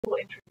will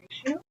introduce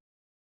you.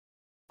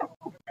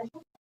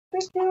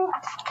 Thank you.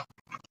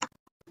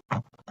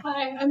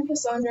 Hi, I'm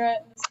Cassandra,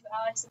 and this is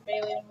Alex and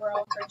Bailey, and we're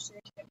all first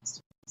year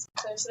students.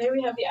 So today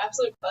we have the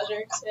absolute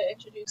pleasure to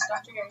introduce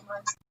Dr. Gary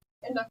Marks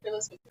and Dr.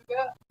 Liesbet,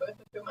 both of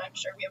whom I'm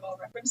sure we have all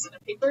referenced in a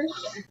paper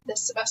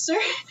this semester.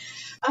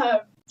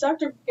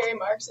 Dr. Gary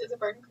Marks is a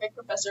Burton Craig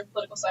Professor of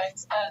Political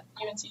Science at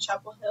UNC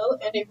Chapel Hill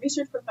and a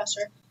research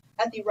professor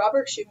at the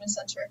Robert Schuman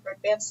Center for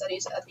Advanced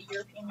Studies at the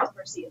European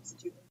University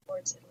Institute in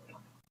Florence, Italy.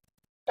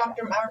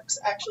 Dr. Marks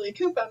actually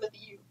co-founded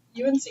the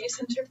UNC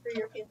Center for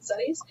European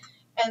Studies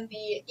and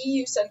the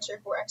EU Center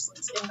for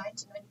Excellence in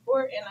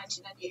 1994 and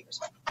 1998,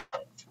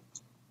 respectively.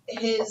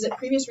 His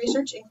previous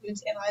research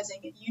includes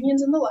analyzing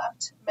unions in the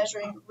left,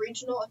 measuring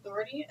regional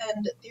authority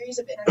and theories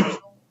of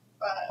international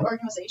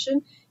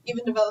organization,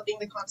 even developing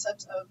the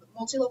concepts of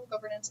multi-level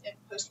governance and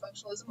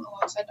post-functionalism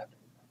alongside Dr.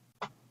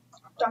 Hooghe.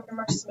 Dr.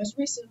 Marks' most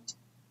recent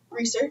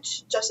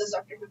research, just as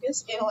Dr.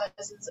 Hooghe's,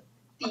 analyzes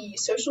the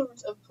social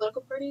roots of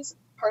political parties,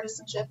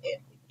 partisanship,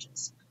 and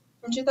cleavages.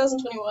 From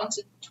 2021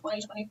 to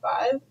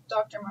 2025,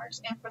 Dr. Marks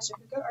and Professor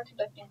Hooghe are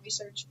conducting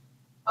research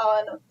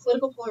on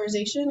political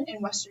polarization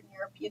in Western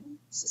European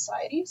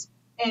societies,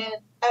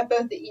 and at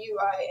both the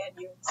EUI and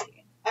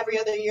UNC. Every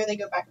other year they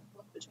go back and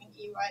forth between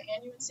EUI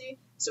and UNC,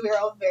 so we are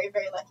all very,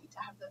 very lucky to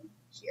have them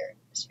here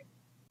this year.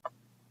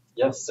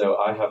 Yes, so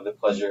I have the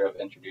pleasure of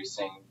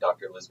introducing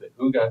Dr. Liesbet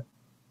Hooghe.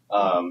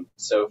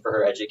 So for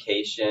her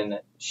education,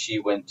 she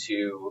went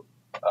to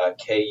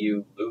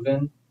KU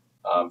Leuven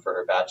for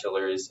her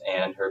bachelor's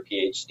and her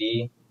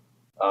PhD,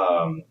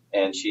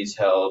 and she's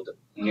held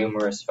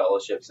numerous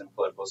fellowships in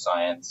political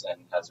science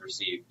and has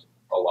received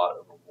a lot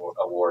of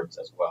awards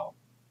as well.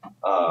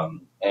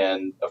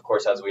 And of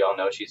course, as we all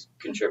know, she's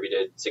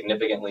contributed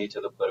significantly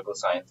to the political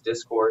science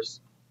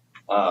discourse.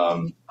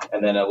 And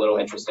then a little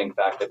interesting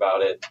fact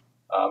about it,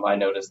 I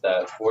noticed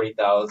that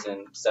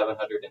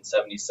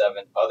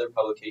 40,777 other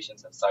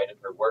publications have cited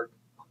her work.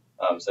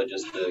 So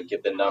just to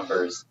give the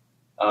numbers.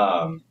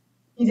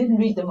 You didn't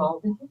read them all,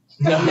 did you?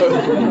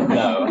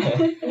 No.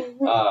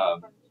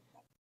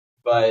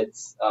 But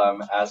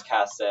as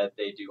Cass said,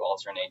 they do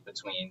alternate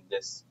between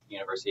this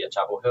university at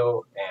Chapel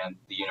Hill and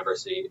the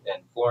university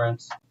in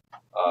Florence.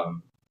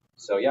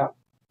 So yeah.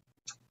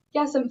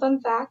 Yeah, some fun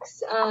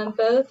facts.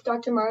 Both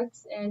Dr.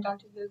 Marks and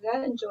Dr.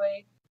 Hooghe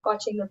enjoy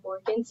watching the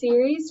Borkin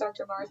series.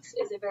 Dr. Marks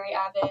is a very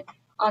avid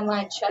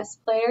online chess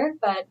player,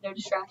 but no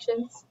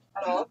distractions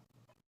at all.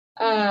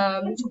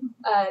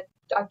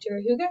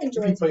 Dr. Hooghe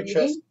enjoys reading.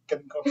 Chess,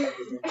 get in contact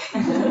with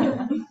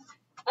me.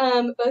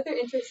 Both are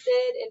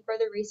interested in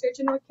further research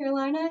in North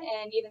Carolina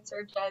and even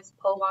served as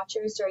poll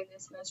watchers during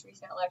this most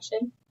recent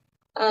election.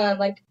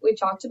 Like we've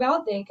talked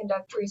about, they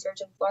conduct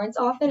research in Florence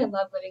often and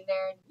love living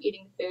there and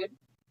eating the food,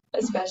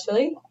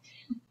 especially.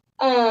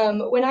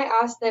 When I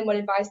asked them what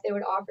advice they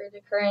would offer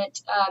the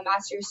current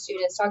master's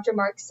students, Dr.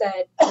 Marks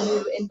said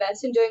to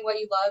invest in doing what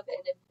you love,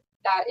 and if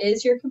that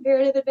is your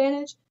comparative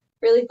advantage,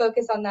 really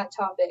focus on that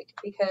topic,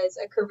 because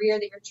a career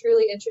that you're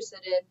truly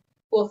interested in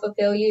will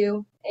fulfill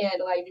you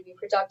and allow you to be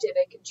productive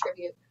and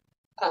contribute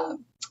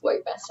what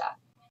you're best at.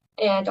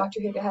 And Dr.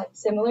 Hooghe had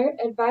similar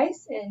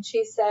advice, and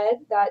she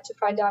said that to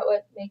find out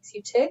what makes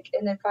you tick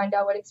and then find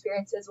out what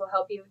experiences will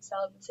help you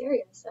excel in this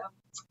area. So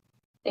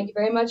thank you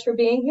very much for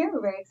being here.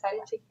 We're very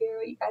excited to hear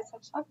what you guys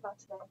have to talk about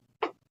today.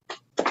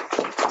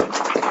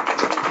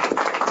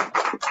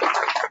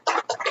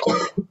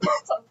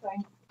 Okay.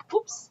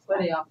 Oops, where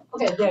they are.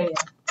 Okay, there you are.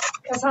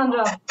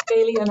 Cassandra,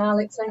 Bailey, and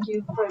Alex, thank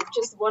you for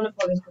just a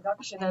wonderful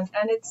introduction.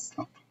 And it's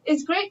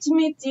great to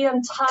meet the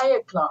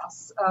entire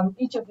class.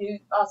 Each of you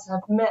us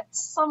have met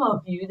some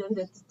of you in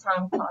the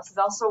time classes.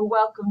 Also,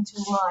 welcome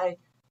to my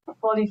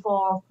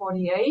 44,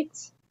 48.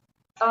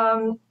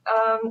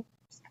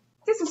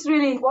 This is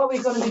really what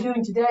we're going to be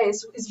doing today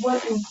is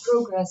work in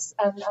progress.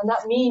 And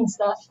that means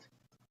that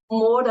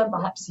more than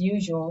perhaps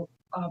usual,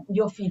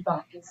 your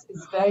feedback is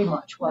very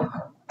much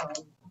welcome.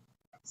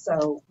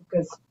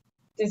 Because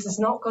this is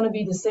not going to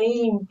be the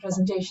same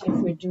presentation if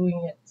we're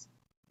doing it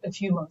a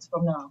few months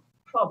from now.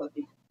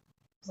 Probably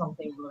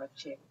something will have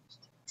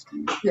changed.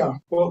 Yeah,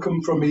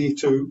 welcome from me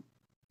too.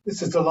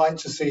 It's a delight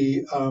to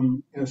see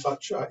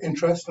such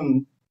interest,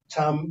 and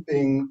TAM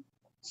being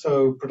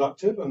so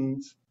productive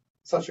and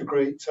such a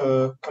great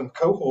kind of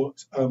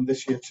cohort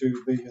this year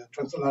to the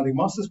Transatlantic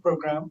Masters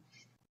Program,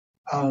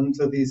 and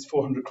these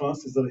 400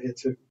 classes that are here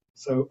too.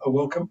 So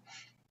welcome.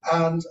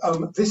 And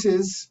this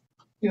is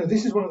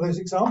one of those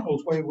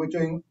examples where we're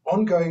doing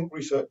ongoing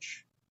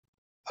research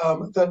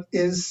that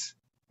is,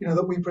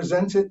 that we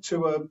present it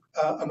to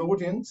an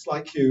audience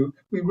like you.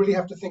 We really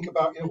have to think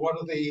about, what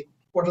are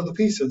the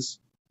pieces,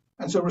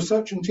 and so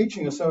research and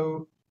teaching are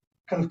so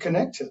kind of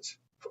connected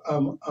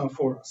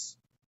for us.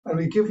 And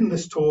we've given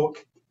this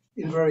talk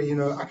in very,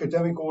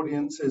 academic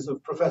audiences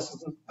of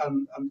professors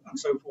and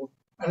so forth,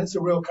 and it's a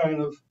real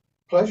kind of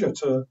pleasure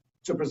to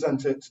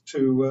present it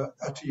to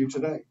you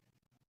today.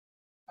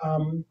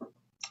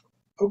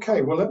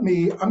 Okay, well,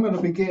 I'm going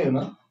to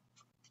begin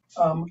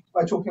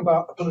by talking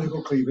about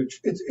political cleavage.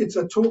 It's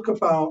a talk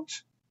about,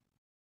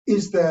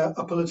 is there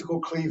a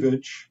political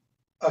cleavage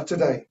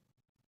today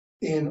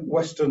in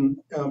Western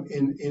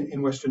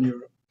Western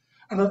Europe,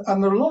 and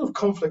there are a lot of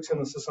conflicts in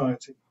the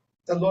society.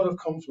 There are a lot of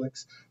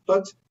conflicts,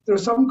 but there are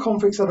some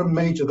conflicts that are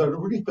major, that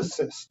really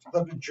persist,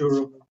 that are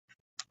durable,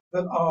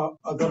 that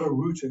are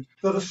rooted,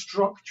 that are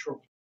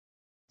structural,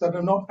 that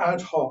are not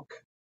ad hoc.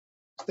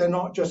 They're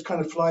not just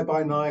kind of fly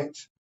by night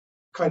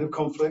kind of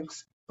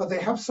conflicts, but they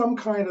have some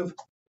kind of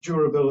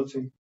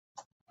durability.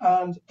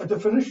 And a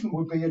definition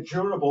would be a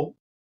durable,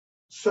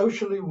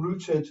 socially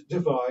rooted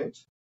divide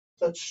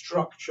that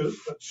structures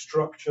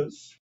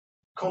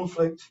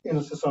conflict in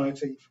a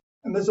society.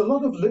 And there's a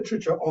lot of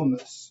literature on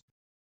this.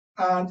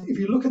 And if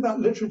you look at that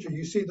literature,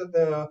 you see that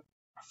there are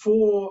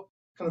 4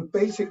 kind of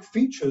basic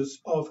features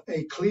of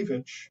a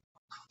cleavage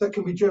that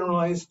can be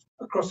generalized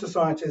across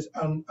societies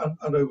and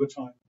over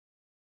time.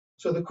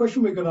 So the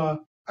question we're going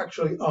to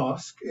actually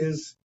ask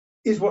is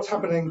what's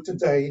happening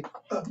today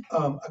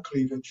a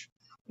cleavage?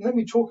 And let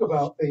me talk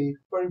about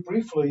very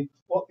briefly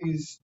what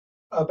these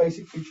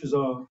basic features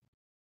are.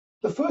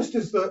 The first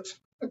is that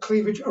a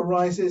cleavage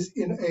arises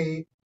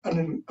in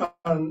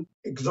an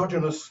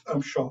exogenous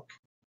shock.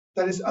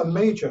 That is a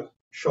major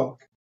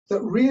shock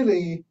that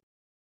really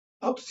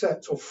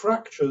upsets or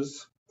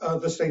fractures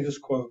the status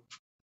quo,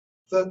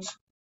 that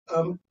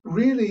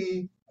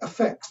really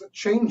affects, that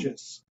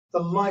changes the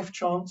life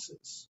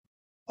chances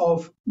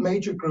of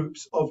major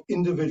groups of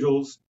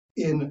individuals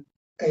in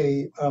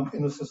a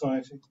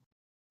society.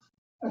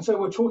 And so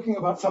we're talking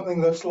about something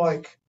that's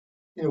like,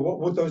 what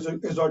would those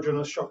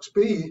exogenous shocks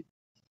be?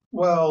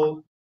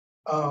 Well,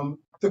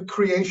 the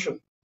creation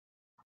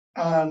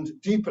and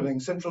deepening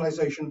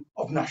centralization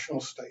of national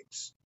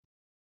states.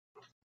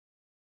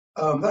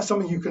 That's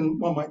something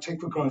one might take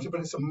for granted,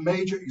 but it's a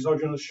major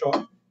exogenous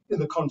shock in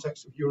the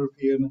context of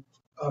European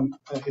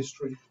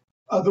history.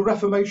 The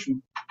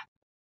Reformation,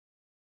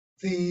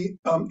 the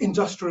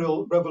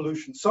Industrial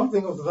Revolution,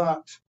 something of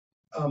that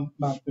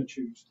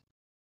magnitude.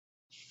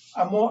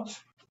 And what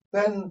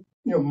then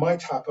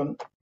might happen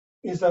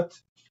is that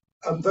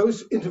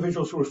those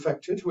individuals who are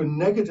affected, who are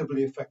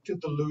negatively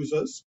affected, the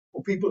losers,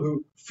 or people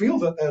who feel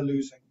that they're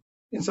losing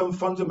in some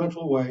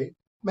fundamental way,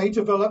 may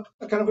develop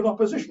a kind of an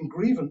opposition,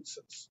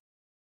 grievances.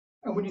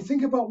 And when you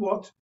think about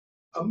what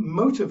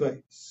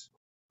motivates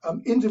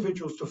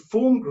individuals to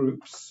form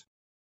groups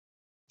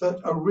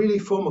that are really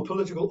form a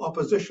political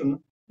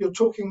opposition, you're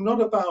talking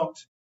not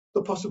about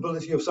the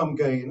possibility of some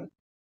gain,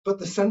 but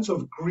the sense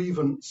of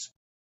grievance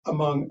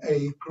among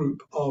a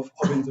group of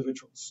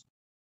individuals.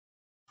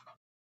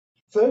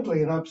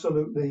 Thirdly, and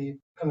absolutely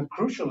kind of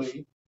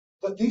crucially,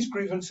 that these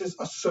grievances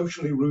are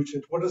socially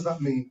rooted. What does that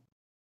mean?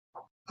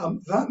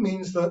 That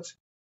means that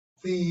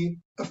the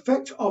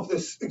effect of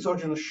this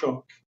exogenous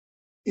shock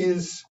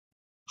is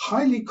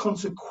highly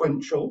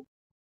consequential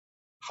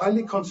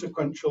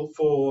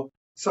for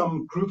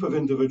some group of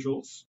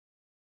individuals,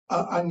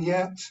 and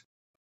yet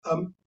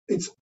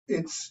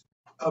it's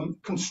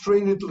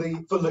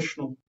constrainedly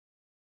volitional.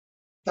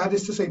 That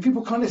is to say,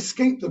 people can't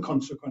escape the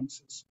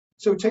consequences.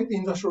 So take the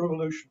Industrial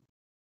Revolution.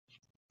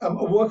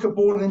 A worker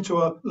born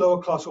into a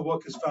lower class or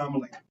worker's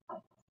family.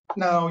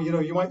 Now,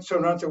 you might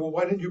turn around and say, well,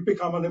 why didn't you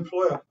become an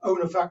employer,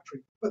 own a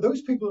factory? But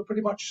those people are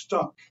pretty much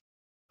stuck.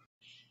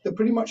 They're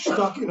pretty much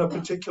stuck in a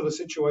particular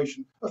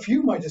situation. A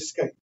few might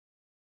escape.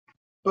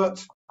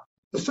 But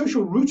the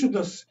social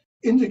rootedness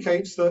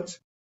indicates that,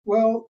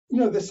 well,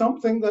 there's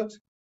something that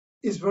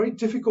is very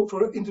difficult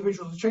for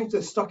individuals to change.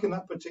 They're stuck in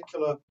that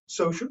particular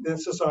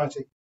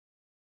society.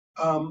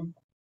 And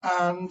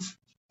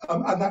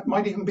that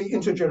might even be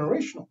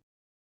intergenerational.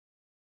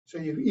 So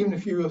even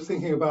if you are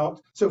thinking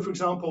about, for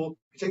example,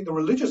 you take the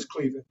religious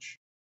cleavage,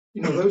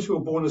 those who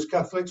are born as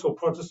Catholics or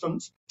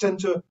Protestants tend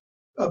to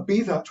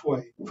be that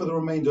way for the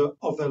remainder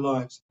of their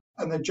lives.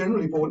 And they're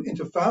generally born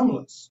into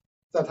families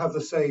that have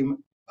the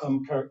same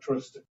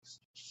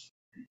characteristics.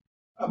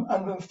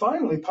 And then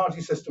finally,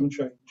 party system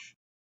change.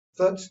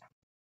 That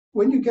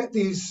when you get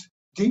these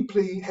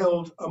deeply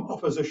held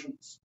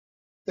oppositions,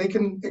 they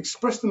can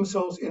express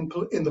themselves in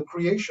the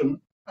creation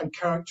and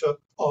character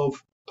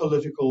of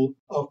political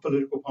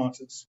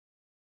parties.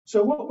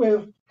 So what we're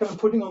kind of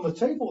putting on the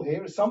table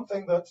here is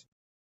something that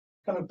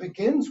kind of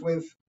begins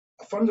with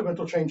a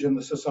fundamental change in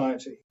the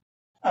society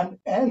and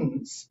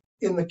ends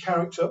in the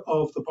character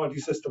of the party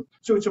system.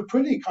 So it's a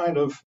pretty kind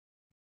of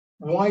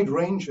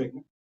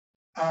wide-ranging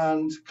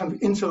and kind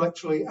of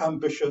intellectually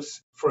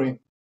ambitious frame.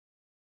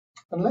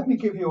 And let me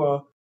give you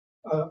a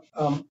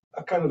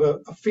kind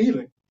of a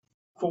feeling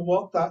for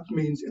what that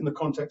means in the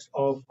context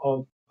of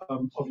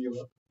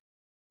Europe.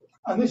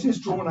 And this is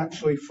drawn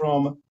actually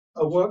from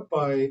a work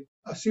by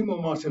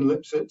Simon Martin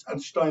Lipset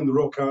and Stein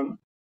Rokan.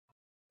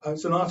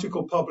 It's an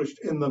article published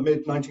in the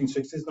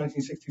mid-1960s,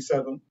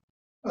 1967.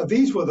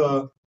 These were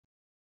the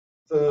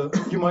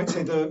you might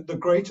say the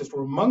greatest,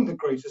 or among the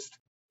greatest,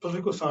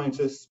 political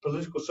scientists,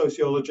 political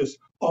sociologists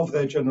of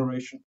their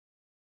generation.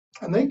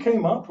 And they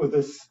came up with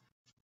this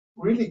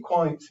really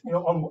quite,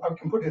 I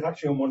can put it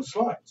actually on one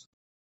slide,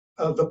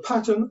 the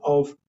pattern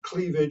of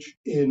cleavage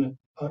in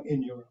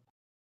Europe.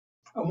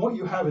 And what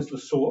you have is the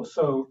source.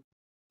 So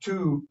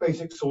two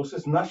basic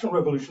sources: national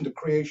revolution, the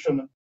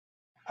creation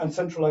and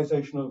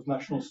centralization of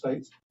national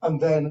states, and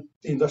then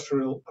the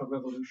industrial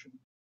revolution.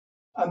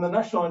 And the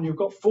national, and you've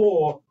got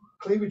four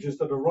cleavages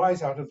that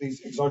arise out of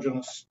these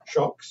exogenous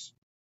shocks.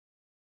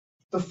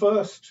 The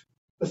first,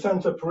 the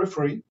center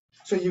periphery.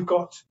 So you've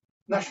got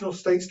national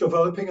states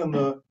developing in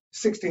the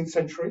 16th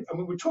century. I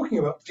mean, we're talking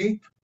about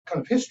deep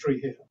kind of history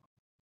here.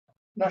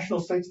 National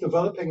states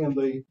developing in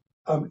the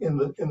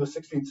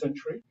 16th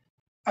century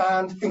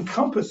and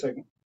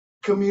encompassing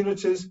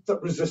communities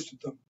that resisted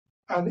them,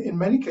 and in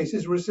many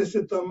cases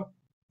resisted them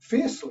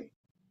fiercely,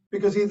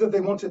 because either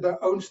they wanted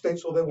their own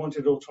states or they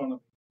wanted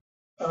autonomy.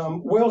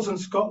 Wales and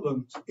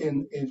Scotland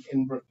in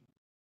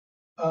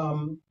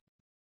Britain,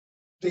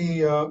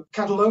 the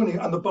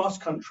Catalonia and the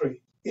Basque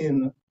Country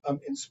in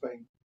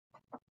Spain,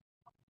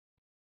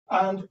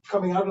 and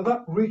coming out of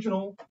that,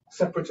 regional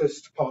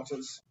separatist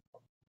parties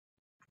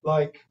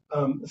like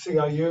the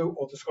CIU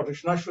or the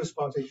Scottish Nationalist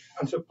Party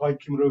and Plaid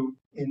Cymru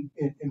in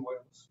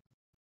Wales.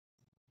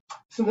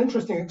 It's an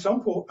interesting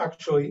example,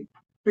 actually,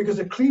 because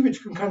a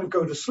cleavage can kind of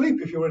go to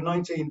sleep. If you were in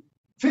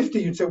 1950,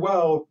 you'd say,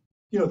 well,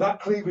 you know, that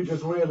cleavage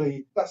is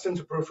really, that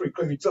center periphery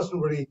cleavage doesn't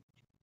really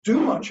do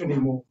much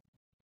anymore.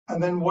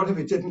 And then what if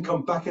it didn't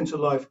come back into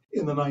life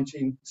in the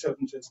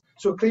 1970s?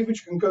 So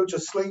cleavage can go to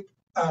sleep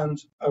and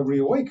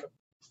reawaken.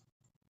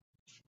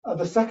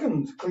 The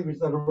second cleavage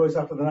that arose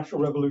after the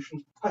National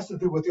Revolution has to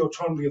do with the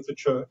autonomy of the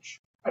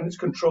church and its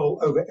control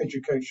over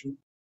education.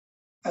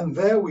 And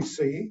there we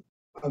see,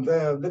 and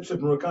there Liesbet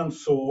and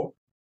recast saw,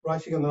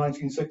 writing in the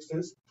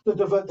 1960s,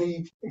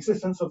 the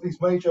existence of these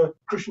major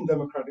Christian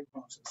democratic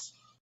parties.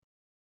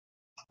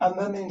 And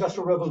then the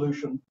Industrial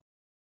Revolution.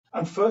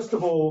 And first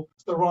of all,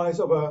 the rise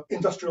of an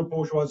industrial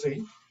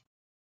bourgeoisie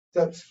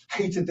that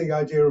hated the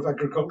idea of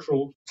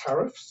agricultural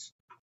tariffs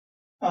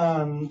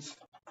and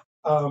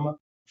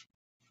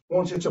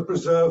wanted to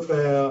preserve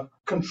their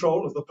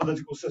control of the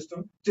political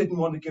system, didn't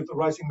want to give the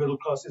rising middle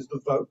classes the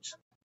vote,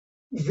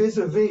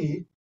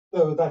 vis-a-vis,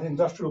 though, that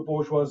industrial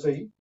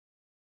bourgeoisie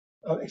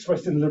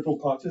expressed in liberal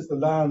parties, the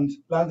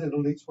landed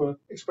elites were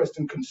expressed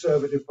in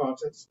conservative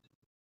parties,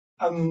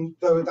 and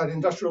though that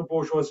industrial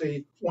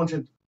bourgeoisie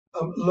wanted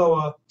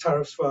lower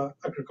tariffs for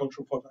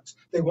agricultural products.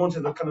 They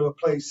wanted a kind of a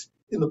place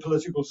in the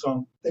political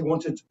sun. They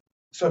wanted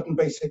certain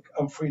basic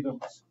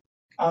freedoms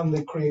and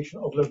the creation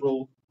of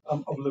liberal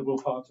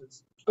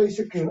parties.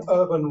 Basically, an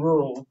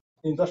urban-rural,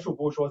 the industrial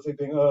bourgeoisie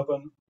being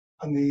urban,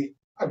 and the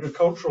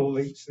agricultural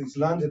elites, these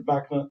landed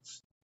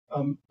magnates,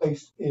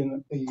 based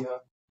in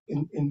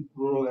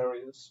rural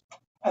areas.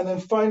 And then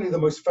finally, the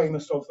most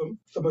famous of them,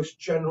 the most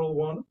general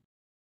one,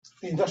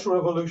 the Industrial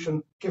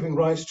Revolution giving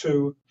rise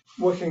to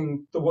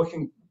the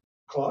working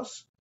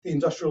class, the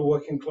industrial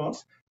working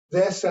class,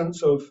 their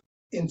sense of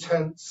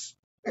intense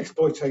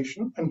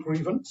exploitation and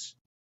grievance,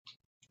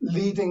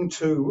 leading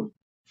to,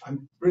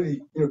 I'm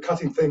really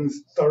cutting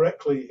things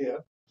directly here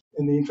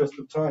in the interest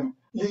of time,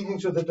 leading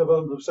to the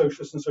development of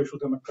socialist and social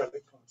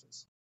democratic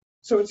parties.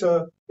 So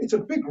it's a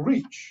big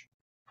reach.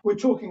 We're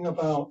talking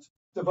about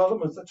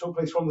developments that took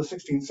place from the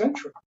 16th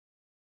century.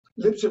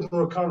 Liesbet and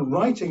recast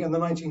writing in the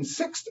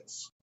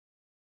 1960s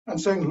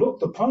and saying, look,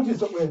 the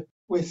parties that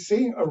we're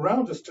seeing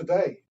around us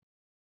today,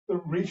 the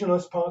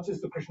regionalist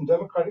parties, the Christian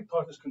democratic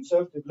parties,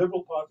 conservative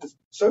liberal parties,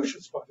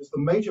 socialist parties, the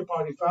major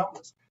party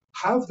families,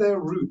 have their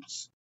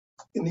roots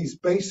in these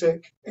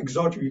basic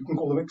exogenous, you can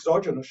call them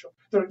exogenous shocks.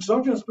 They're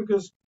exogenous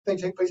because they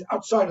take place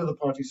outside of the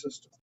party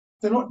system.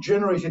 They're not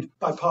generated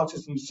by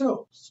parties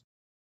themselves.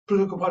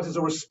 Political parties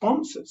are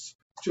responses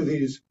to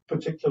these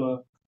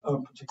particular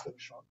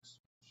shocks.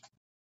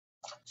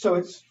 So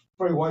it's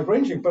very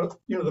wide-ranging, but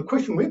the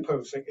question we're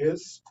posing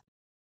is,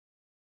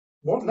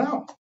 what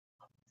now?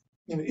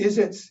 Is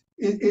this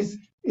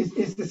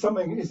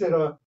something? Is it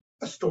a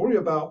story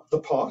about the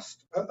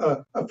past?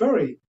 A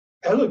very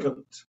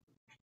elegant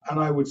and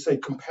I would say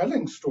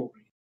compelling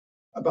story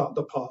about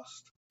the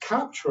past,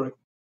 capturing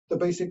the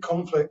basic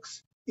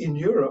conflicts in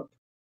Europe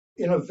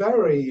in a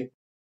very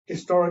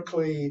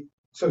historically,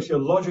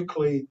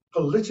 sociologically,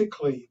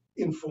 politically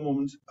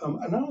informed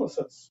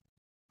analysis.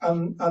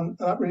 And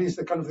that really is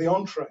the kind of the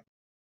entree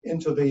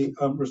into the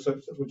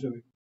research that we're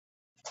doing.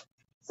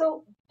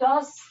 So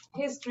does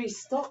history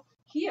stop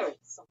here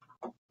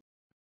somehow?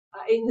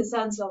 In the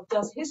sense of,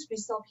 does history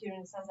stop here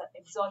in the sense that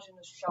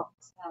exogenous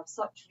shocks have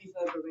such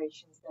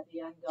reverberations that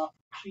they end up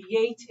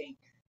creating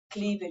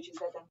cleavages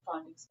that then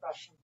find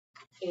expression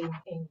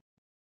in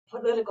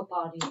political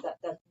parties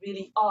that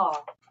really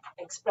are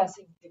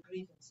expressing the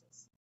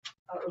grievances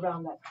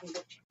around that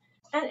cleavage?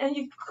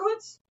 And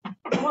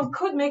one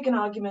could make an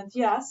argument,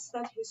 yes,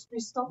 that history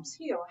stops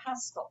here or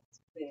has stopped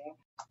there.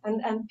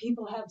 And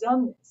people have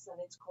done this, and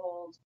it's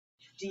called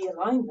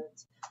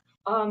de-alignment.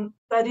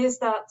 That is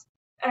that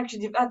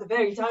actually at the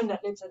very time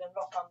that Liesbet and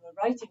recast were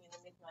writing in the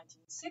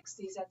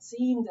mid-1960s, it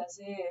seemed as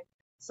if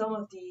some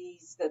of the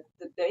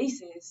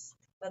bases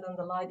that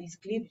underlie these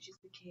cleavages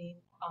became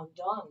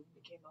undone,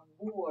 became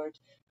unmoored.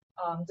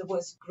 There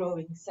was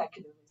growing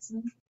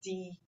secularism.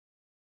 The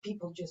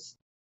people just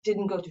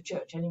didn't go to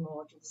church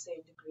anymore to the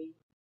same degree.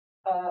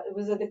 It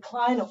was a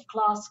decline of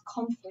class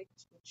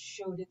conflict, which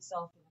showed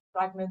itself in the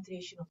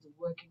fragmentation of the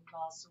working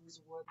class,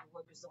 whose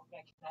workers don't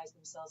recognize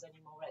themselves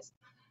anymore as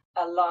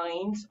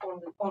aligned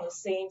on the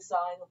same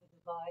side of the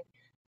divide,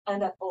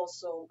 and that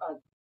also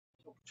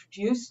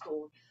produced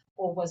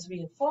or was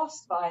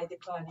reinforced by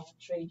declining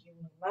trade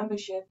union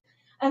membership.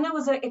 And there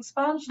was an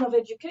expansion of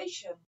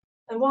education.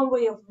 And one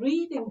way of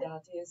reading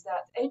that is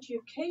that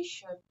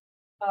education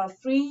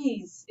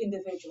frees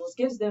individuals,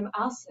 gives them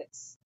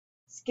assets,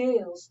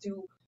 skills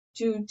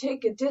to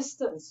take a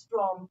distance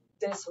from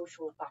their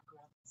social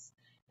backgrounds,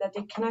 that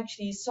they can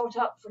actually sort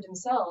out for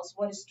themselves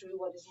what is true,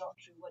 what is not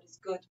true, what is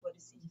good, what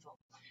is evil,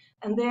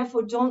 and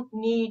therefore don't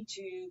need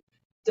to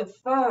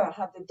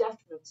have the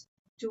deference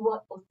to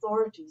what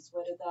authorities,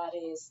 whether that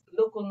is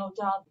local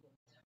notable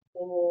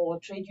or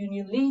trade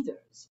union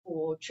leaders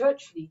or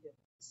church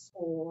leaders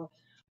or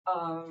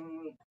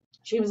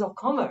chambers of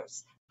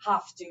commerce,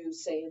 have to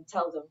say and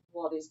tell them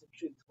what is the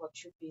truth, what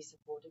should be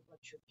supported, what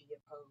should be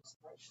opposed.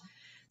 Right?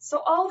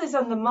 So all this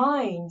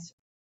undermined,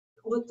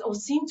 or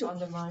seemed to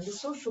undermine, the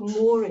social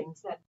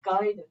moorings that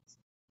guided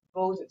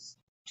voters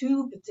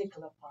to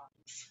particular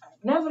parties,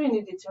 never in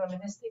a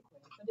deterministic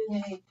way, but in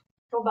a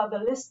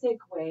probabilistic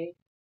way,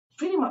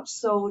 pretty much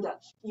so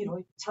that,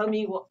 tell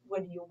me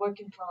whether you're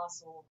working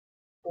class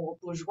or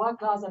bourgeois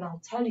class, and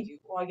I'll tell you,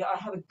 or I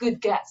have a good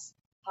guess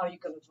how you're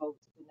going to vote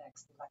in the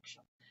next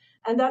election.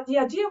 And that the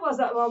idea was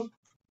that,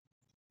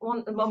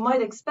 one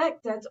might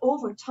expect that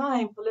over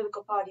time,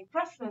 political party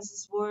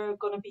preferences were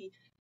going to be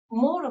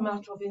more a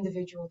matter of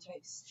individual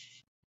taste,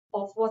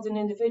 of what an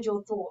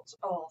individual thought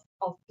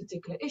of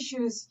particular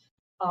issues,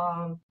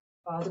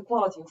 the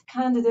quality of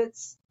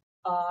candidates,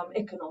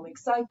 economic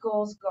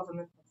cycles,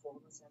 government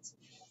performance, and so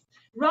forth,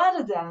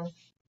 rather than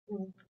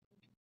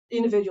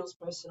individuals'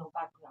 personal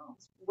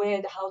backgrounds,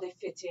 how they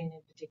fit in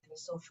particular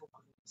social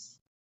groups.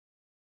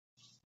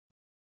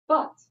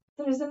 But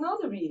there is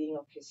another reading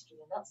of history,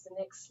 and that's the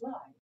next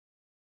slide.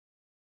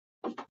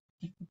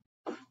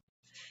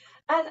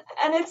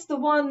 And it's the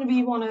one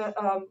we want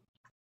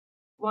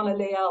to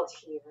lay out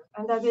here,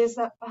 and that is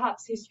that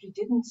perhaps history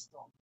didn't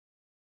stop.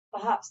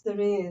 Perhaps there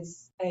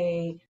is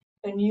a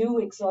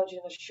new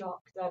exogenous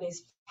shock that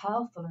is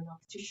powerful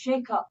enough to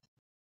shake up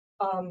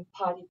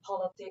party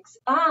politics,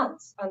 and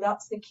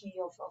that's the key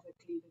of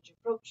a cleavage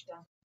approach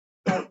then,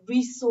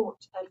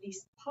 resort at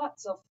least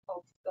parts of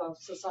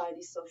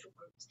society's social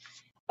groups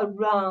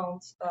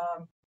around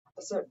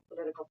certain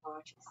political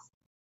parties.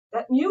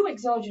 That new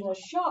exogenous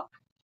shock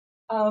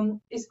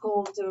is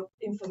called the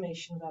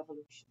information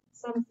revolution.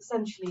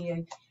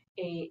 Essentially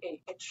a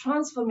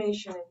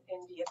transformation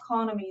in the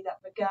economy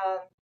that began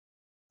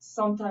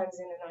sometimes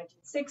in the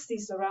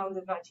 1960s, around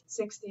the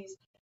 1960s,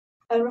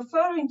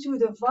 referring to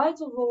the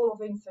vital role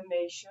of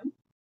information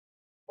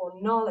or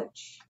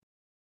knowledge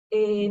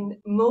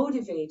in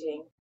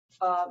motivating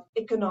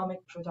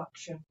economic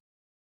production.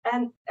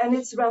 And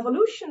it's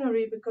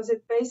revolutionary because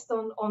it's based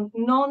on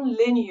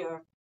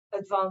non-linear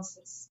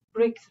advances,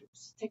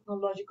 breakthroughs,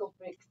 technological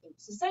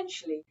breakthroughs,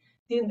 essentially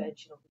the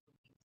invention of the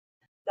computer.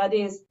 That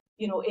is,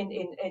 in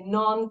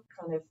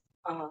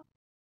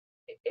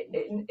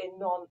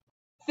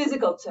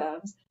non-physical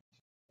terms,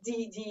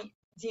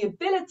 the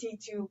ability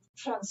to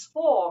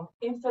transform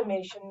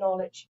information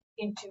knowledge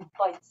into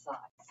bite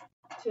size,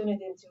 turn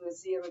it into a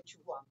 0 to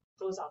 1.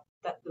 Those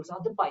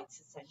are the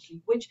bytes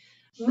essentially, which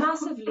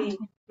massively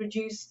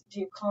reduce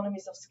the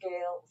economies of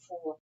scale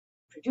for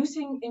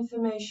producing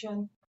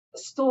information,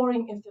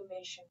 storing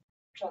information,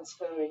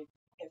 transferring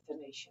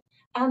information.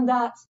 And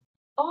that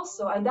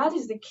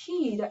is the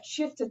key that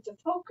shifted the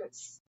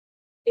focus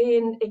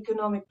in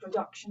economic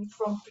production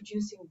from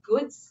producing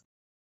goods,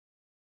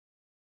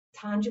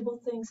 tangible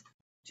things,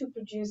 to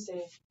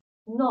producing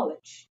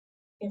knowledge,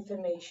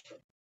 information,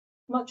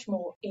 much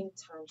more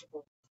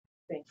intangible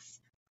things.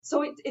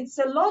 So it's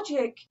a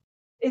logic,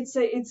 it's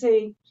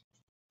a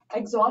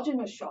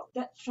exogenous shock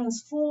that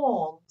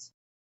transformed.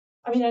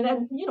 I mean,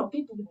 and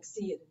people didn't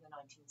see it in the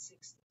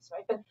 1960s,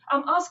 right? But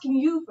I'm asking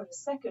you for a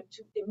second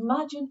to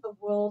imagine a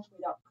world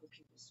without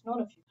computers.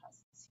 None of you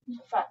has this. In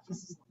fact,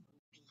 this is not going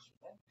to be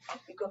here.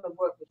 You've got to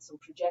work with some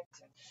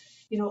projector.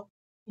 You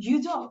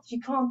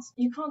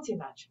can't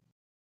imagine.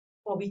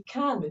 Or we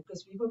can,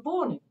 because we were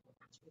born in a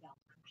world without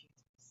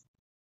computers,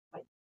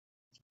 right?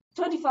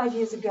 25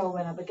 years ago,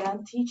 when I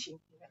began teaching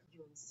here at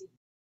UNC,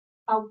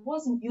 I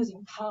wasn't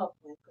using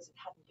PowerPoint because it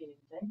hadn't been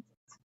invented.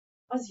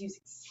 I was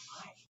using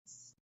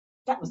slides.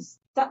 That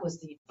was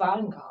the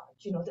vanguard.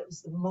 That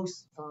was the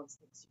most advanced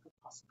things you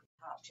could possibly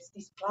have. Just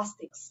these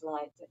plastic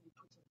slides that you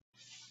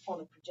put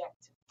on a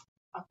projector.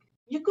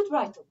 You could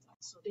write on that,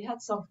 so they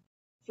had some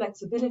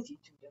flexibility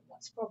to them.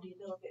 That's probably a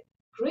little bit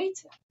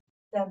greater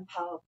than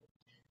PowerPoint.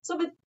 So,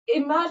 but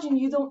imagine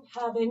you don't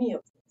have any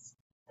of this,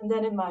 and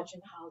then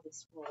imagine how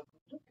this world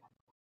would look like.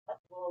 That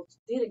world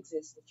did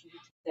exist a few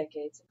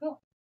decades ago.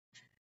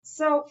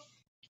 So,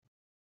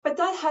 but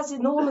that has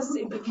enormous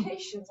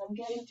implications. I'm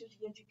getting to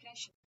the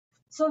education.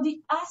 So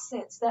the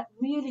assets that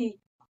really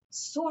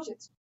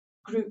sorted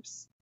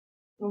groups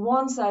on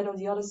one side or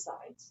the other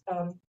side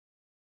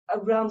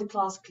around the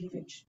class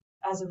cleavage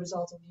as a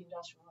result of the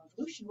Industrial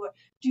Revolution, where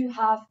do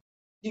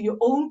you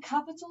own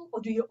capital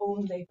or do you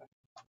own labor?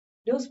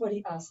 Those were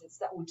the assets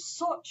that would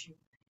sort you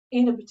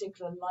in a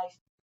particular life,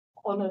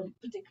 on a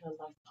particular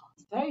life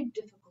path. Very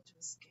difficult to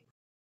escape.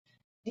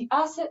 The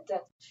asset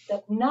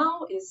that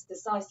now is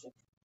decisive,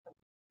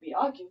 we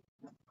argue,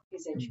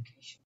 is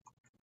education.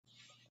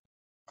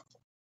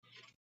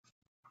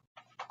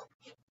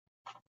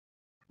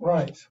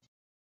 Right.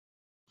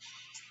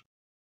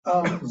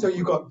 So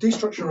you've got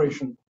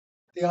destructuration,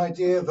 the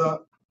idea that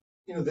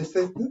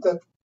that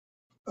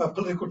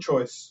political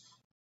choice,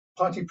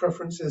 party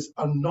preferences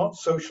are not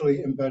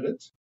socially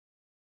embedded,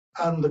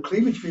 and the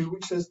cleavage view,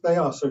 which says they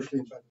are socially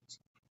embedded.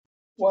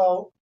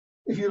 Well,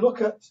 if you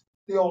look at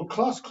the old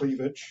class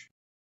cleavage,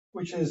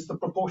 which is the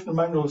proportion of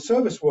manual and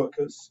service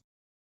workers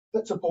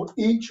that support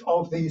each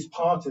of these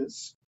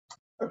parties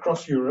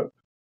across Europe,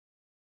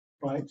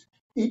 right?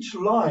 Each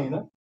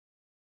line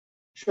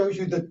shows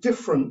you the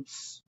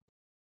difference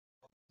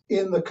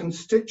in the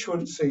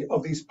constituency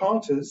of these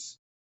parties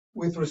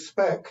with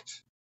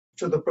respect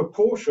to the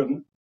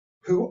proportion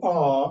who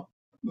are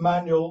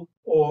manual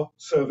or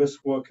service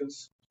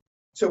workers.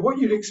 So what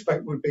you'd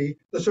expect would be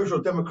the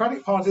social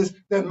democratic parties,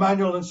 they're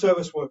manual and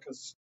service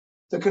workers.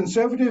 The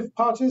conservative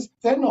parties,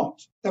 they're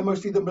not. They're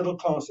mostly the middle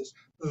classes.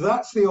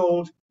 That's the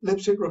old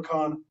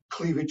Lipset-Rakan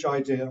cleavage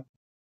idea.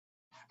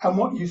 And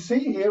what you see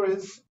here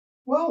is,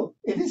 well,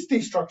 it is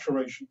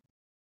destructuration.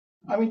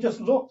 I mean, just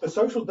look, the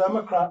social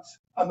democrats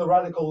and the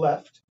radical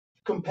left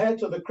compared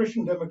to the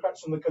Christian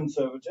Democrats and the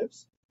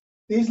conservatives,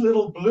 these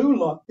little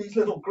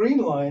green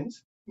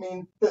lines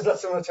mean there's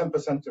less than a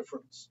 10%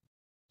 difference.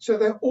 So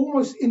they're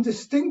almost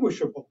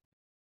indistinguishable.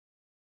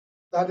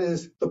 That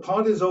is, the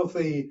parties of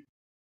the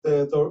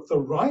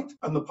right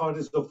and the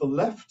parties of the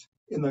left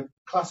in the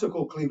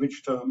classical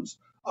cleavage terms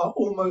are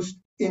almost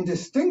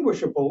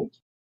indistinguishable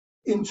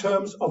in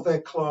terms of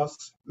their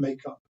class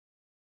makeup.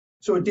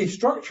 So a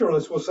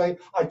destructuralist will say,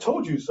 I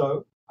told you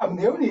so. I mean,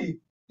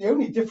 the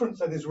only difference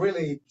that is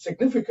really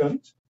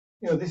significant,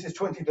 this is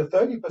 20 to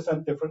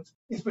 30% difference,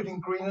 is between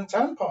green and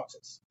tan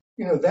parties.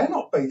 They're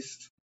not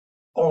based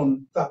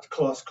on that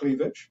class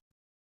cleavage.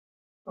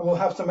 And we'll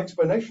have some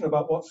explanation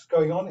about what's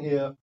going on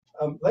here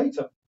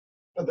later.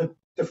 But the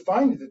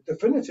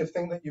definitive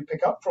thing that you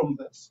pick up from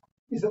this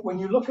is that when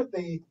you look at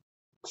the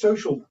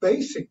social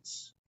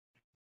bases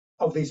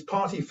of these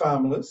party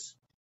families,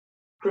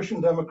 Christian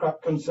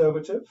Democrat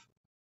conservative,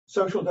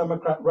 Social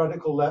Democrat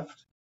radical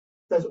left,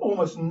 there's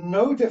almost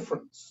no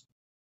difference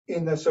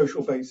in their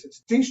social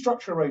basis.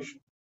 Destructuration.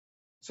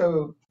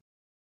 So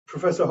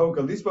Professor Hooghe,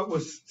 Liesbet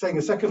was saying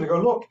a second ago,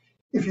 look,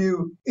 if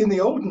you, in the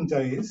olden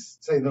days,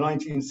 say the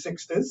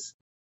 1960s,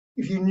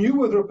 if you knew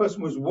whether a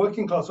person was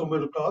working class or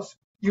middle class,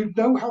 you'd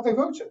know how they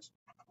voted.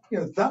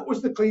 That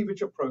was the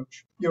cleavage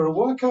approach. You're a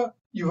worker,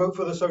 you vote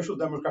for the Social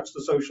Democrats,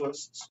 the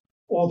socialists,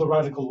 or the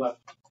radical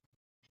left.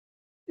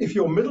 If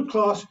you're middle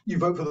class, you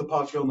vote for the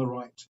party on the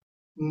right.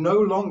 No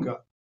longer.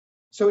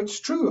 So it's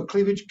true, a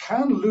cleavage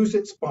can lose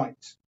its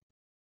bite.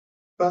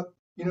 But,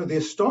 the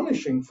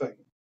astonishing thing,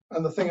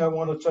 and the thing I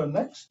want to turn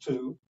next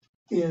to,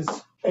 is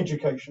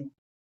education.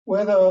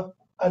 Whether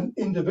an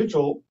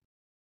individual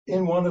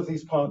in one of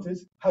these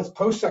parties has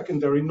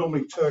post-secondary,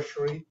 normally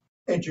tertiary,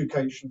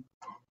 education.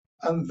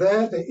 And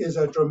there is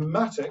a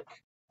dramatic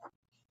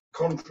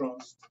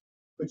contrast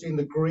between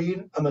the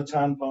green and the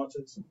tan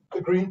parties.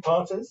 The green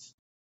parties,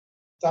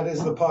 that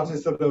is the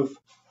parties that have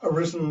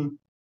arisen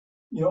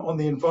on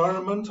the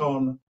environment,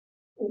 on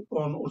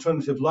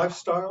alternative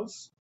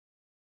lifestyles,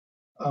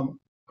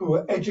 who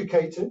are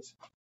educated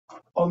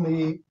on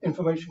the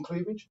information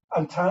cleavage,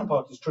 and tan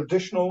parties,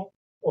 traditional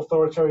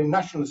authoritarian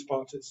nationalist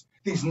parties,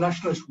 these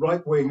nationalist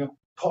right-wing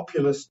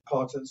populist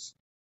parties.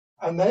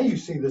 And there you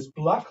see this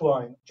black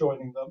line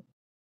joining them.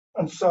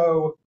 And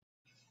so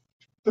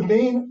the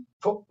mean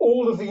for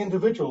all of the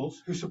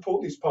individuals who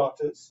support these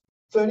parties,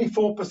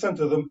 34%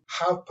 of them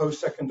have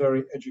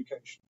post-secondary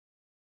education.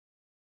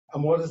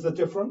 And what is the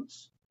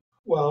difference?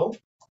 Well,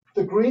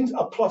 the Greens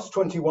are plus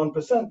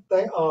 21%.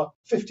 They are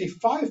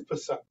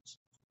 55%.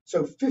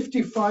 So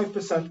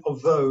 55%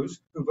 of those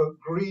who vote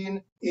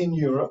Green in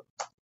Europe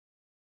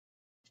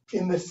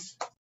in this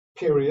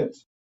period,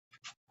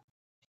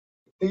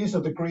 these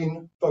are the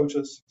Green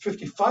voters.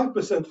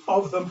 55%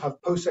 of them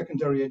have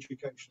post-secondary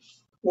education.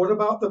 What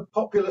about the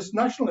populist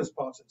nationalist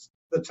parties,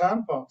 the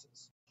tan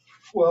parties?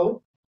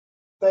 Well,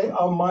 they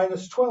are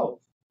minus 12.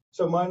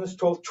 So minus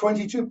 12,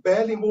 22,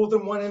 barely more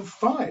than 1 in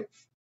 5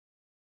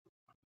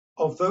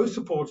 of those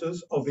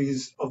supporters of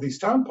these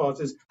tan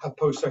parties have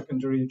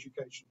post-secondary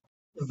education.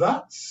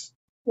 That's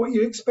what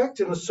you expect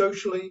in a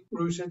socially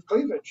rooted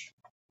cleavage.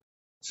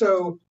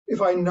 So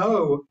if I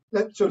know,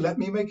 let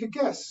me make a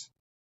guess.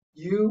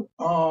 You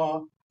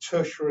are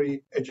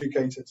tertiary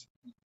educated.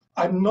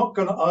 I'm not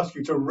going to ask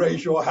you to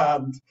raise your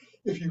hand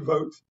if you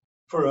vote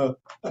for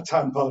a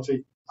tan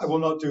party. I will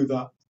not do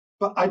that.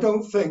 But I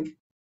don't think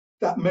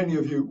that many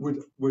of you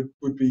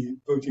would be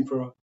voting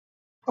for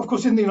Of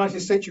course, in the United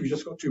States, you've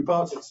just got two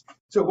parties.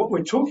 So what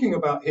we're talking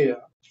about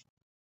here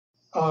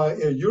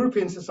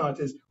European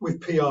societies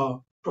with PR,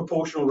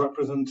 proportional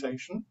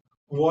representation.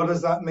 What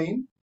does that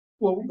mean?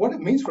 Well, what it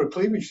means for a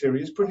cleavage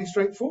theory is pretty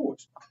straightforward.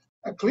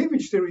 A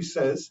cleavage theory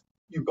says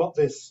you've got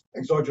this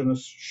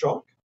exogenous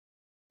shock,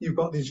 you've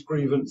got these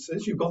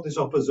grievances, you've got this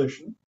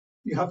opposition,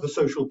 you have the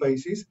social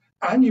bases,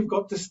 and you've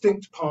got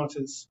distinct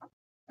parties.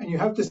 And you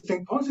have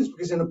distinct parties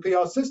because in a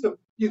PR system,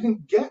 you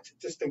can get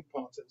distinct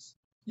parties.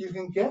 You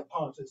can get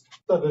parties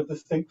that are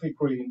distinctly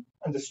green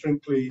and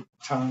distinctly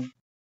tan.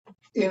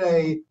 In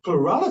a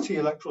plurality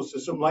electoral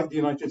system like the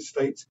United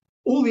States,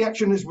 all the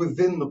action is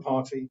within the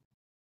party.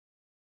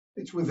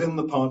 It's within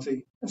the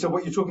party. And so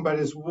what you're talking about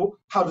is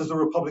how does the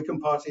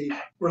Republican Party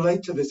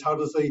relate to this? How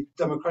does the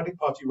Democratic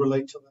Party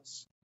relate to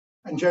this?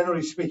 And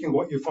generally speaking,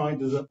 what you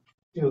find is that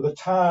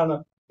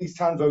these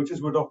tan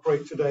voters would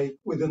operate today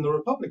within the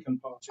Republican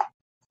Party.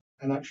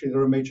 And actually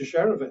they're a major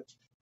share of it.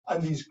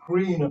 And these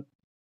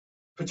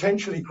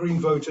potentially green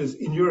voters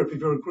in Europe, if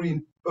you're a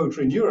green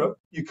voter in Europe,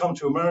 you come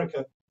to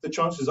America, the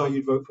chances are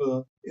you'd vote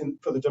for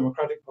the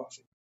Democratic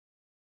Party.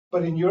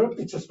 But in Europe,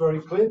 it's just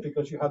very clear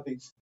because you have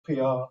these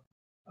PR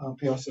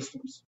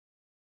systems.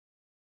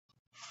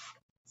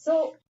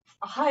 So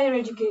higher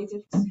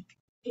educated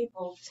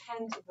people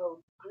tend to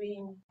vote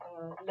green,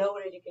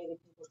 lower educated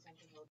people tend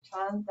to vote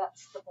tan.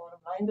 That's the bottom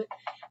line. But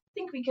I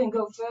think we can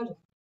go further.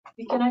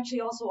 We can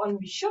actually also, and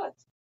we should,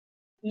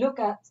 look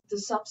at the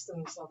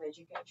substance of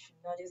education.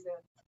 That is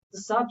the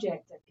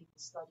subject that people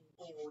study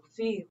or the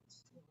field.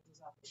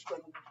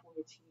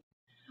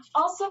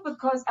 Also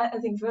because, I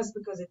think first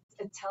because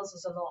it tells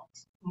us a lot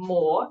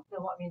more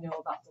than what we know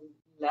about the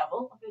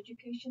level of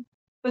education,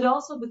 but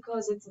also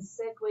because it's a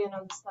segue in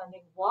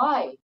understanding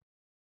why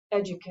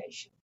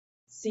education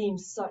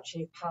seems such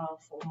a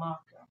powerful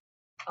marker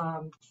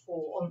and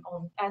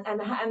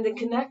the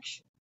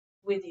connection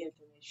with the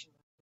information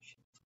revolution.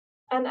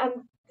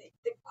 And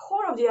the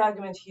core of the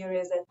argument here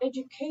is that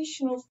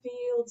educational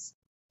fields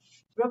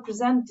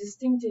represent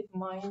distinctive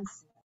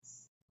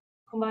mindsets,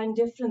 combine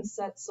different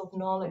sets of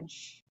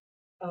knowledge,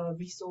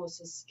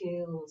 resources,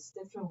 skills,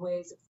 different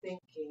ways of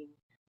thinking,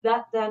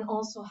 that then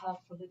also have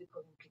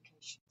political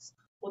implications,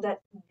 or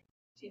that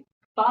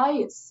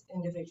bias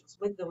individuals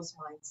with those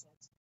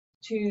mindsets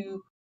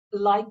to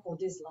like or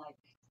dislike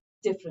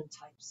different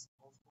types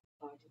of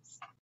parties.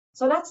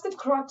 So that's the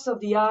crux of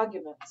the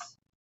argument.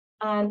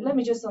 And let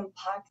me just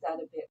unpack that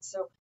a bit.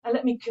 And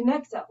let me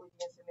connect that with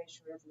the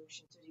information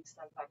revolution to the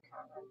extent I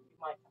can. And you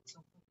might have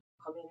something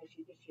come in if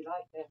you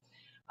like there.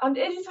 And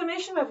the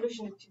information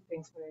revolution is two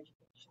things for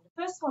education.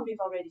 The first one we've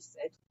already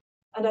said,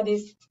 and that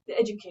is the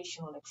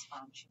educational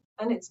expansion.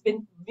 And it's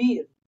been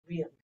really,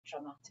 really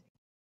dramatic.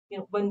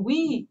 When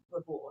we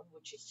were born,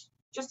 which is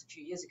just a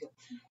few years ago,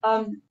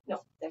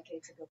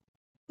 decades ago,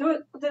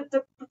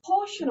 the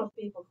proportion of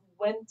people who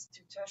went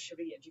to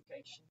tertiary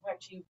education, who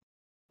actually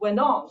went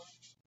on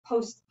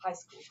post-high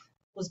school,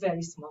 was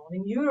very small.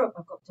 In Europe,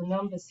 I've got the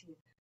numbers here.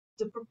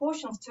 The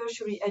proportion of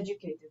tertiary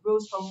educated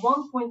rose from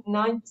 1.9% in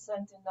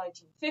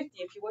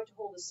 1950. If you were to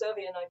hold a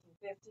survey in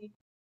 1950,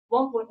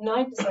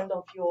 1.9%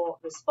 of your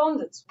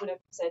respondents would have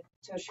said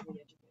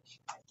tertiary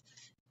education.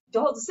 To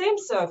hold the same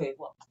survey,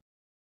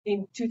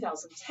 in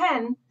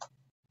 2010,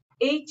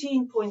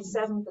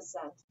 18.7%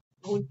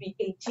 would be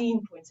 18.7%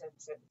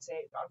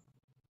 say,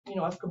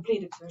 I've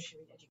completed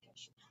tertiary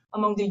education.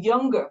 Among the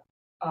younger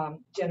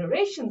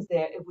generations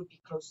there, it would be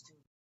close to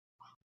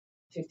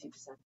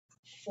 50%,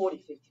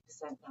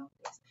 40-50%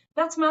 nowadays.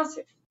 That's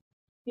massive.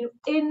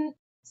 In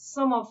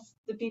some of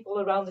the people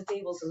around the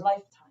table's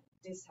lifetime,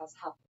 this has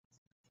happened.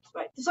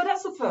 Right. So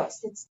that's the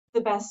first. It's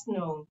the best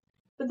known.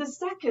 But the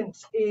second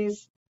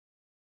is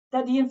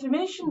that the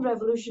information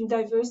revolution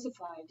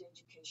diversified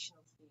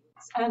educational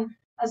fields. And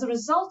as a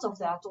result of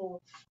that, or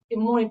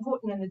more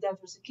important than the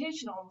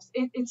diversification almost,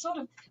 it sort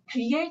of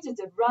created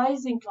a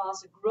rising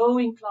class, a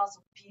growing class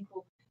of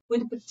people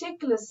with a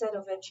particular set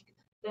of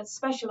that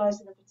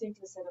specialized in a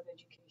particular set of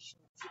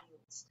educational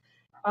fields.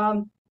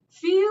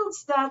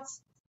 Fields that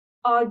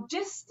are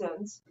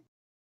distant,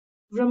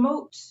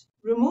 remote,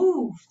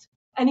 removed,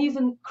 and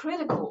even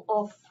critical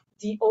of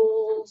the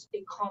old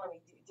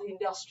economy, the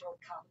industrial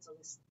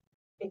capitalist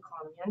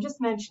economy. I'm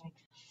just mentioning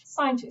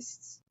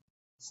scientists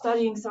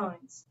studying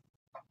science,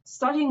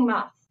 studying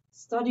math,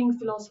 studying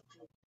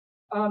philosophy,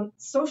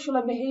 social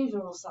and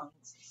behavioral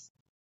sciences,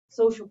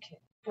 social care,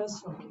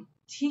 personal care,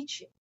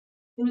 teaching,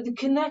 the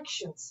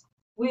connections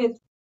with,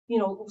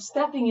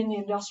 stepping in the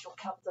industrial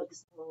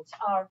capitalist world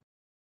are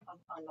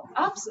not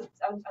absent,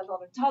 and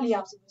not entirely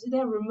absent, but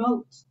they're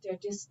remote, they're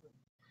distant.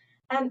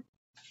 And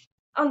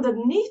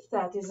underneath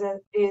that is I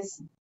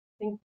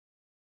think,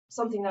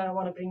 something that I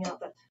want to bring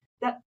out,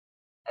 that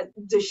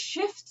the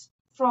shift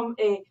from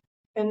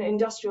an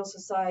industrial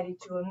society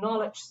to a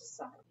knowledge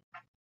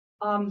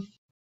society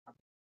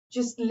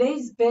just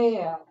lays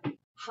bare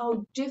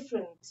how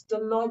different the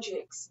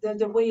logics,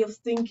 the way of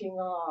thinking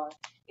are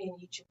in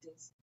each of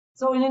these.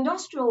 So in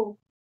industrial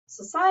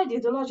society,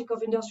 the logic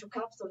of industrial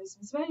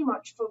capitalism is very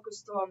much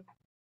focused on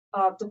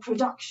the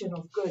production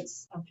of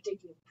goods, and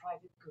particularly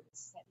private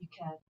goods that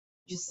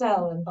you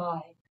sell and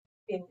buy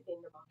in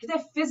the market.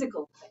 They're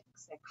physical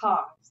things, they're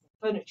cars,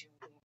 they're furniture,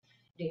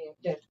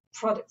 they're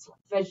products like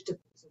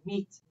vegetables or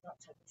meat and that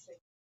type of thing.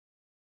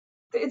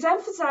 It's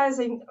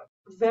emphasizing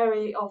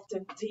very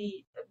often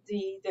the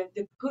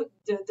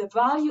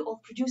value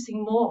of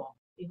producing more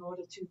in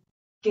order to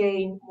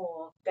gain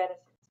more benefit.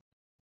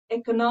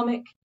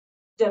 Economic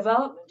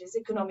development is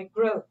economic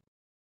growth,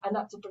 and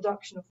that's the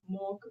production of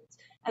more goods.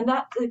 And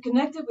that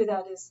connected with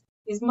that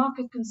is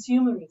market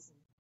consumerism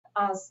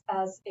as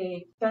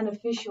a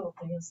beneficial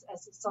thing, as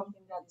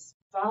something that is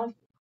valued.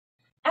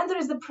 And there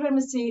is the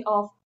primacy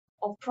of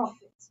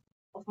profit,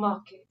 of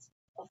market,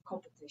 of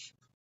competition.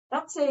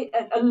 That's a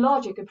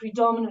logic, a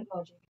predominant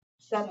logic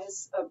that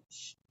has,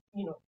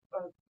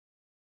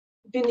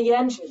 been the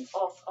engine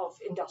of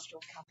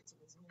industrial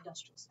capitalism,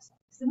 industrial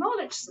societies. The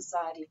knowledge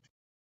society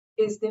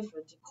is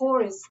different. The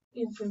core is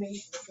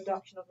information, the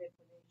production of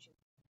information,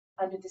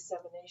 and the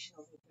dissemination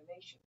of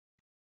information.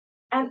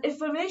 And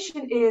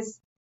information is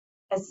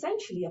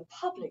essentially a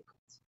public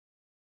good,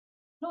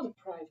 not a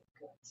private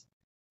good,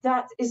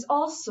 that is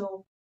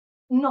also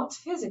not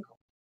physical.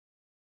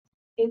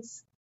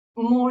 It's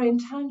more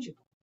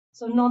intangible,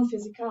 so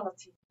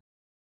non-physicality.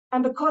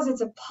 And because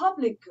it's a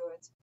public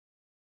good,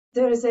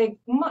 there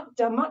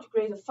are much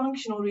greater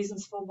functional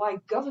reasons for why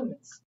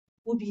governments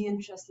would be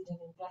interested in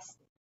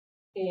investing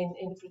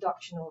in the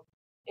production of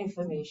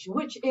information,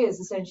 which is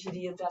essentially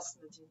the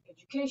investment in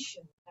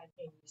education and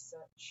in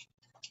research.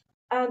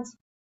 And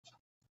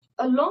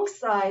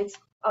alongside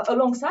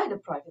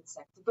the private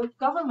sector, but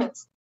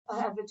governments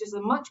have just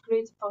a much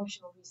greater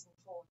functional reason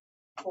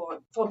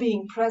for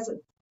being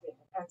present there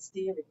and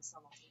steering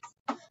some of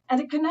this. And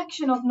the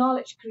connection of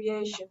knowledge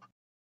creation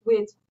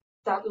with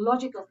that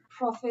logic of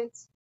profit,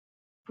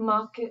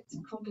 market,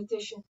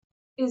 competition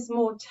is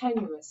more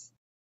tenuous.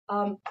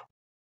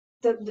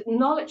 The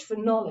knowledge for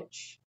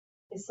knowledge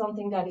is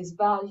something that is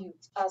valued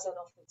as an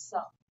of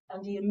itself,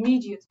 and the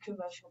immediate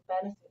commercial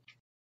benefit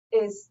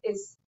is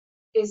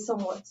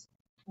somewhat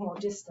more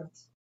distant.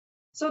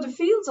 So the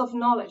fields of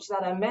knowledge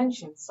that I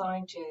mentioned,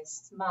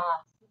 scientists,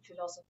 math,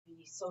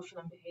 philosophy, social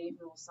and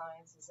behavioral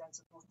sciences, and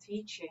so forth,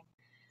 teaching,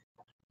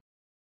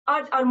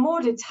 are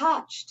more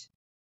detached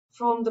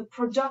from the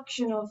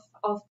production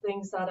of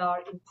things that are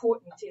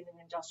important in an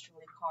industrial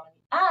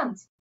economy, and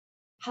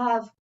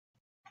have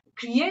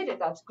created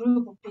that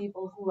group of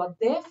people who are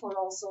therefore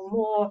also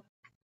more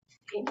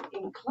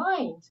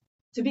inclined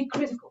to be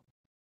critical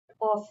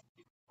of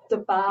the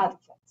bad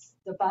effects,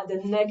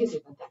 the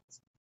negative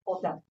effects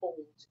of that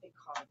old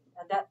economy.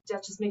 And that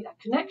just makes that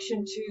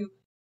connection to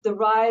the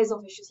rise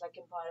of issues like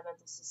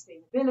environmental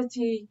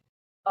sustainability,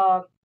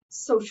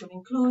 social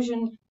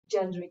inclusion,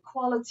 gender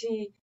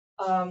equality,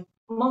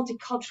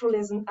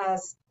 multiculturalism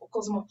as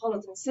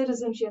cosmopolitan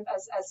citizenship,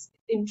 as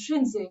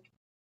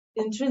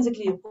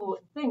intrinsically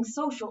important things,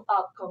 social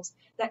outcomes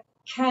that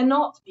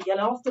cannot be and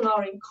often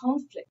are in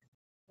conflict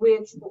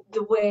with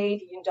the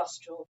way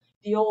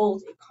the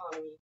old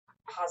economy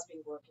has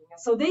been working. And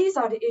so these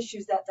are the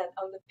issues that then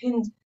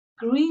underpinned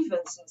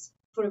grievances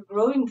for a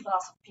growing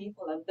class of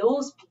people, and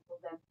those people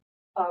then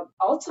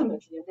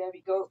ultimately, and there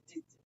we go,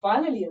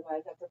 finally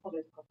arrived at the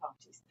political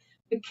parties,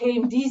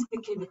 became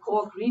the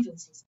core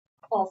grievances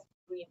of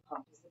Green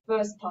parties, the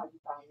first party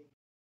family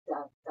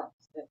that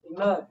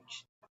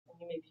emerged.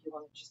 And maybe you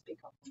want to just pick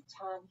up on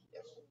time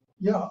here.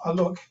 Yeah,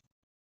 look,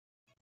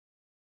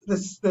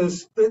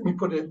 let me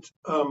put it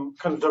kind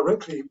of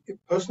directly in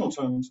personal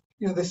terms.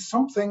 There's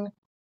something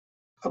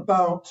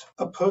about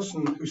a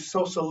person who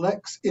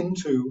self-selects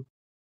into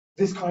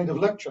this kind of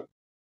lecture,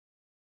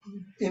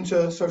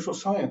 into social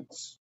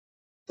science,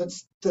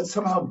 that's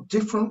somehow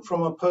different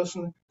from a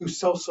person who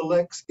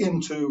self-selects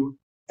into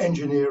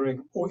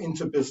engineering or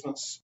into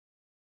business.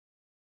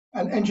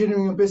 And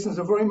engineering and business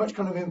are very much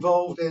kind of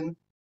involved in,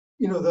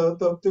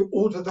 the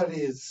order that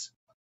is.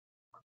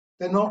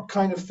 They're not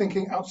kind of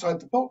thinking outside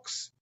the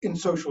box in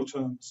social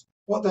terms.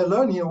 What they're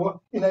learning,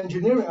 in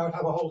engineering, I would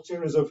have a whole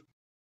series of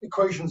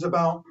equations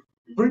about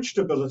bridge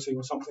stability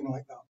or something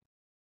like that.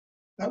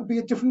 That would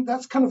be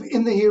that's kind of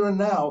in the here and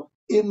now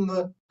in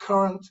the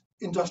current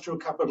industrial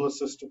capitalist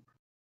system.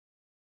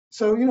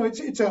 So,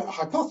 it's a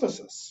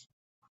hypothesis.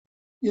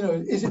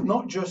 Is it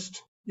not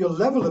just your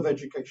level of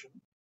education?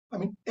 I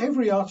mean,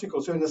 every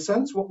article, so in a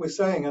sense, what we're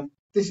saying, and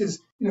this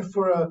is,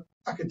 for an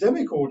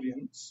academic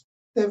audience,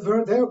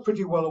 they're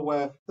pretty well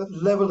aware that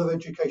level of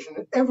education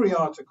in every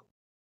article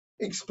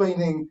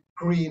explaining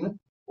green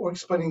or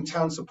explaining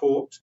town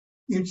support,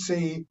 you'd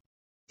see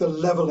the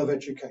level of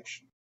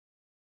education.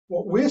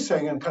 What we're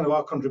saying, and kind of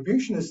our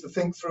contribution, is to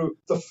think through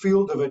the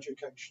field of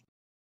education.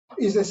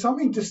 Is there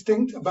something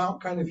distinct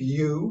about kind of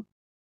you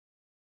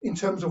in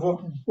terms of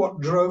what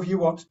drove you,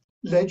 what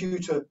led you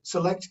to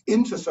select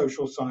into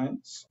social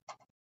science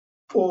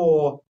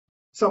or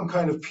some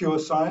kind of pure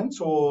science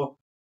or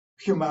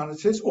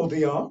humanities or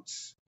the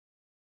arts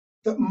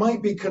that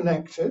might be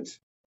connected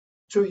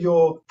to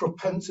your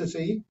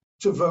propensity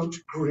to vote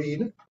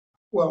green?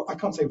 Well, I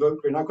can't say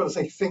vote green, I've got to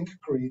say think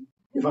green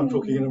if I'm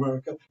talking in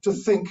America, to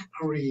think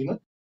green.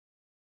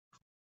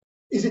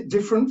 Is it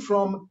different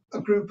from a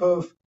group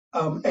of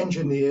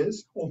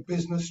engineers or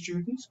business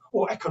students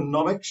or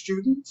economic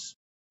students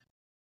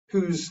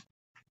whose,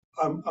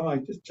 am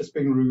I just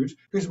being rude,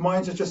 whose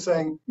minds are just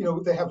saying,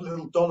 they have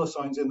little dollar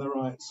signs in their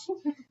eyes,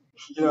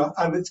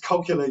 and it's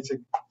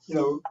calculating,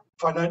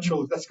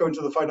 financial, let's go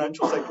into the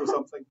financial sector or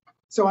something.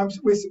 So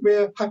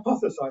we're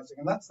hypothesizing,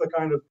 and that's the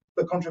kind of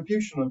the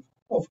contribution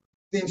of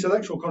the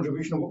intellectual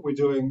contribution of what we're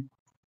doing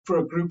for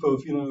a group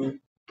of,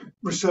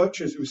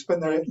 researchers who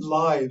spend their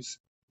lives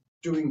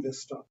doing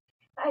this stuff.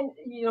 And,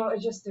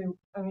 just to,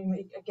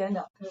 make, again,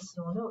 that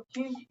personal note,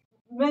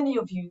 many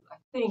of you, I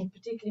think,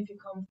 particularly if you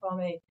come from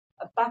a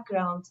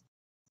background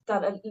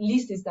that at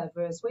least is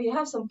diverse, where you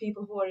have some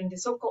people who are in the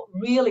so-called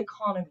real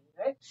economy,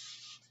 right?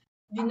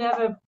 You've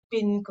never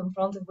been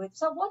confronted with,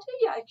 so what are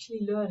you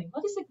actually learning?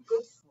 What is it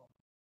good for?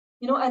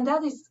 And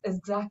that is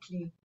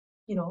exactly,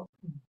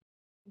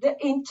 the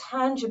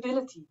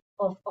intangibility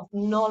of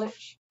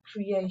knowledge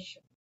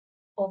creation,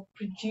 of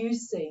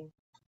producing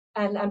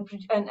and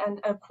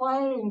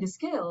acquiring the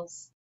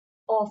skills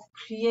of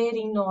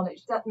creating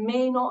knowledge that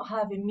may not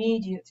have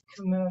immediate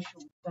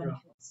commercial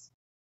benefits.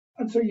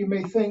 Yeah. And so you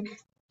may think,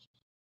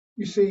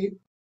 you see,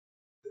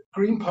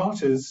 green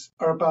parties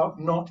are about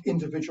not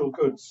individual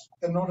goods.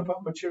 They're not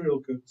about material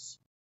goods.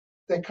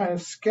 They're kind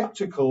of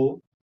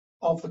skeptical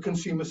of the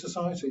consumer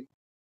society.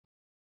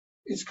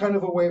 It's kind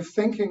of a way of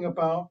thinking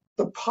about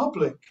the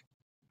public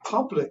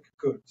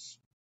goods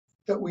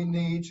that we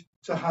need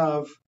to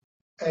have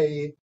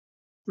a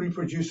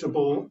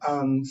reproducible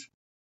and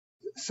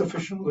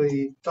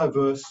sufficiently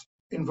diverse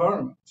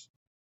environment.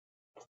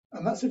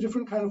 And that's a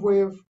different kind of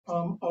way of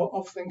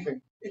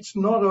thinking. It's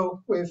not a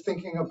way of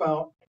thinking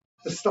about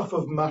the stuff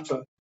of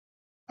matter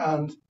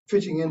and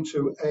fitting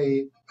into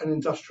an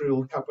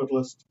industrial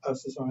capitalist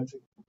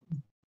society.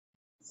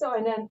 So,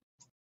 and then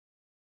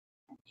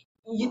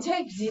you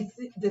take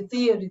the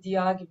theory, the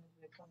argument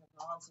we're kind of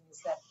advancing a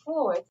step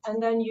forward,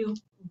 and then you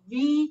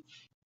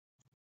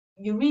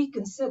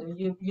reconsider,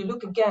 you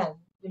look again,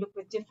 you look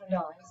with different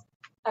eyes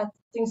at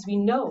things we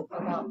know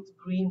about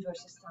green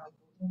versus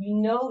tan. We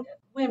know that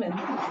women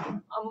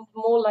are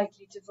more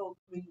likely to vote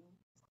green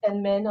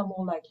and men are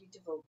more likely to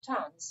vote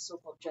tan,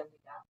 so-called gender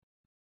gap.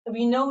 And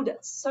we know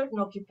that certain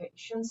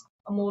occupations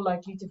are more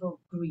likely to vote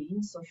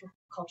green, social,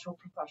 cultural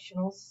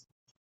professionals,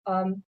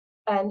 and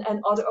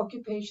other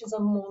occupations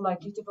are more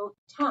likely to vote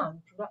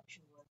tan,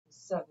 production workers,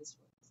 service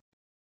workers.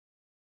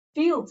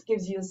 Field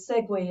gives you a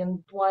segue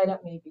in why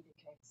that may be the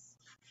case.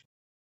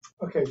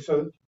 Okay,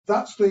 so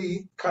that's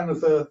the kind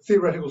of the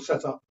theoretical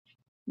setup.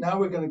 Now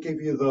we're going to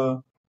give you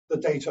the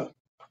data.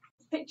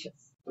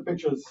 Pictures. The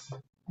pictures.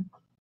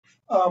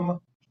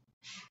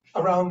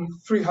 Around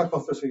 3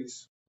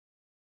 hypotheses.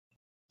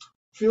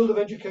 Field of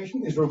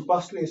education is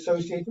robustly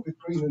associated with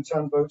green and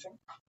tan voting,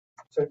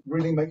 so it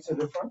really makes a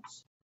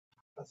difference.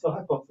 That's the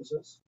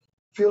hypothesis.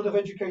 Field of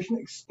education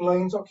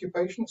explains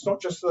occupation. It's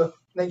not just the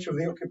nature of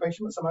the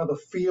occupation, but somehow the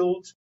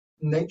field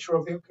nature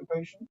of the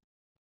occupation.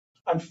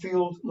 And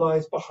field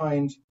lies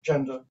behind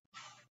gender.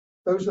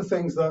 Those are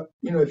things that,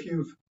 if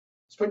you've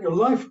spent your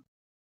life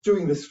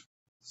doing this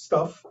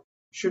stuff,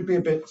 should be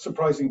a bit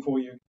surprising for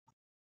you.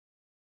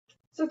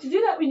 So to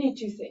do that, we need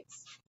 2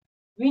 things.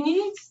 We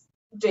need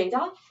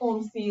data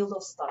on field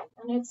of study,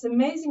 and it's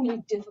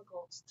amazingly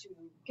difficult to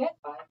get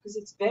by because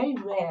it's very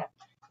rare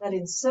that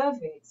in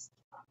surveys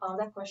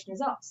that question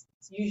is asked.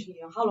 It's usually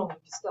how long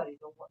have you studied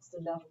or what's the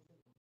level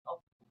of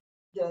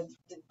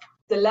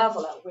the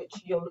level at which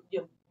your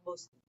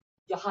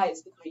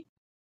highest degree.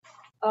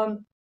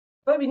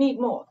 But we need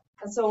more,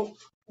 and so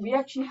we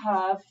actually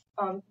have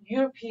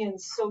European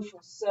social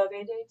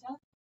survey data.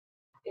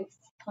 It's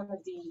kind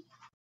of the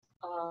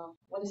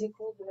what is it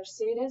called? The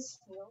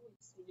Mercedes? No,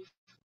 it's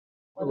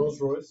the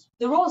Rolls Royce.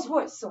 The Rolls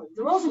Royce, sorry,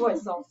 the Rolls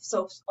Royce of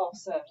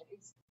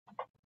surveys,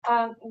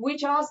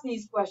 which asks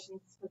these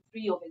questions for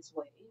 3 of its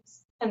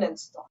waves and then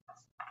stops,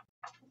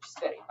 which is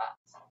very bad.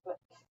 But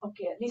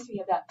okay, at least we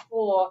have that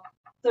for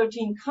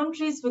 13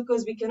 countries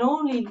because we can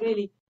only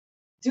really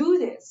do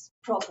this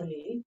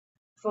properly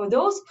for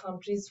those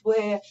countries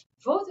where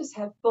voters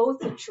have both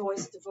the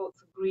choice to vote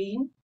for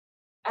green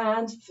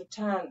and for a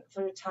tan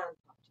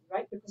party,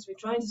 right? Because we're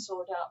trying to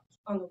sort out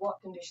under what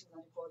conditions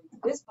are they voting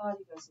for this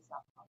party versus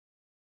that party.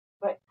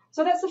 Right.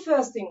 So that's the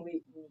first thing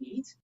we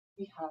need.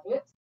 We have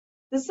it.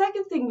 The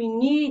second thing we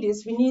need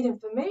is we need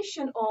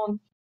information on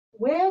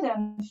where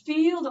then the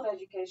field of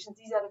education,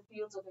 these are the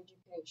fields of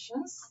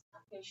education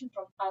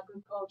from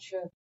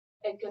agriculture,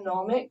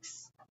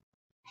 economics,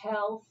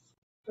 health,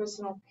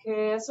 personal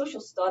care, social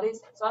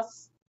studies, so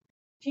that's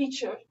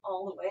teacher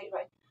all the way,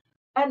 right?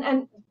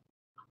 And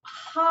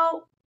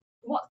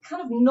what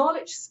kind of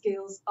knowledge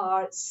skills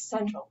are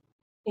central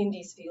in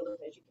these fields of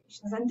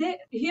education. And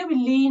here we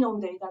lean on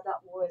data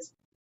that was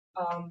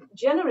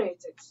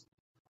generated,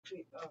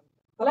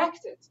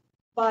 collected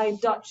by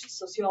Dutch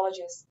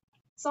sociologists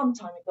some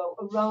time ago,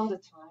 around the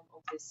time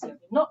of this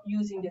survey, not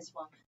using this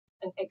one,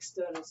 an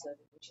external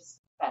survey, which is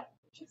better,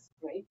 which is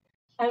great.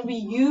 And we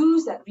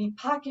use that, we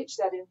package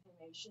that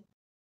information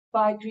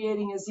by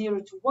creating a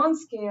 0 to 1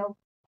 scale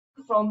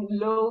from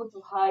low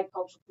to high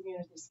cultural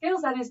community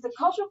skills. That is the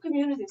cultural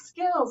community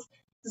skills,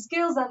 the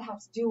skills that have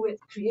to do with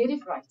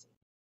creative writing,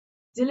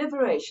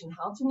 deliberation,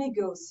 how to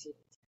negotiate,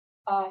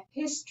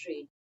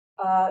 history,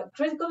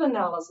 critical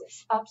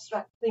analysis,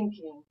 abstract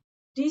thinking,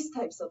 these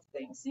types of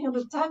things,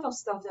 the type of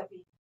stuff that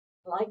we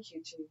like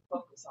you to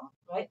focus on,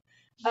 right?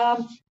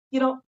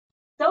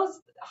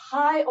 Those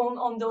high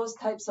on those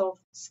types of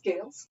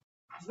skills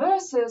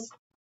versus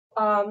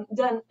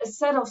then a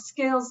set of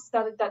skills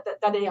that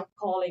they are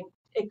calling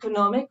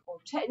economic or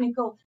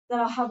technical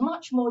that have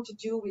much more to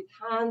do with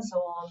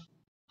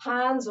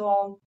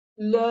hands-on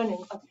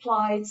learning,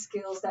 applied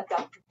skills that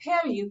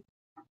prepare you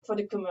for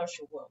the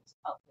commercial world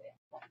out there.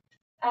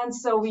 And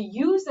so we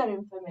use that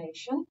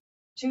information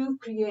to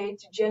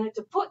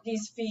put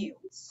these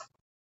fields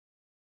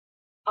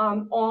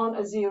on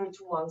a 0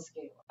 to 1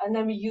 scale. And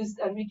then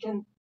we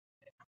can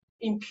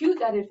impute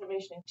that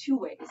information in two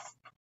ways.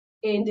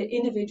 In the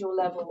individual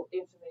level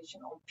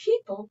information on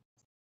people,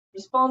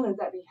 respondents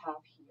that we have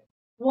here.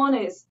 One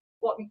is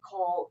what we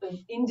call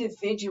an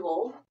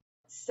individual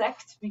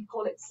sect. We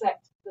call it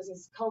sect because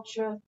it's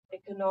culture,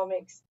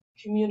 economics,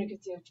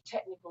 communicative,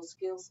 technical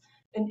skills.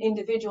 An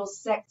individual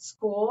sect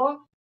score,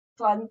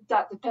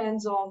 that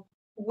depends on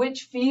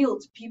which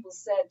field people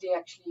said they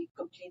actually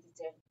completed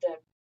their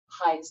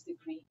highest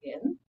degree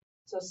in.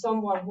 So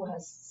someone who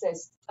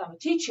says, I'm a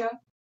teacher,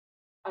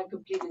 I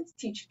completed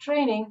teacher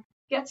training,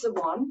 gets a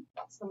 1,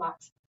 that's the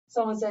max.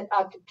 Someone said,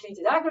 I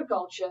completed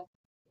agriculture,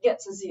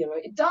 gets a 0.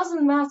 It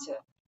doesn't matter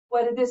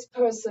whether this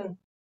person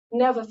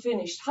never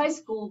finished high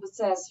school but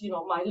says,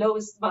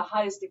 my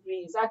highest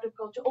degree is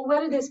agriculture, or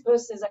whether this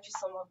person is actually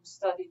someone who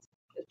studied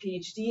a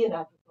PhD in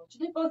agriculture.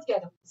 They both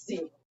get a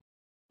 0.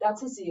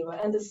 That's a 0.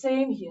 And the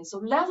same here. So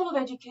level of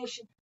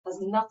education has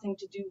nothing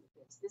to do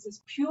with this. This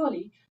is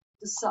purely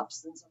the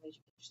substance of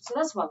education. So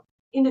that's one,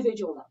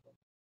 individual level.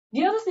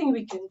 The other thing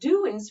we can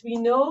do is we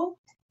know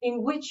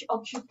in which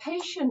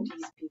occupation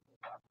these people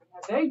are. We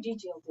have very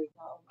detailed data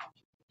on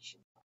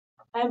occupation.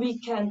 And we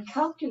can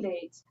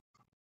calculate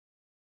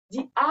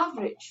the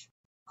average,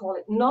 call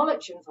it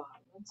knowledge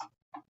environment,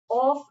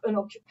 of an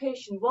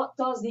occupation. What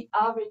has the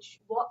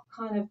average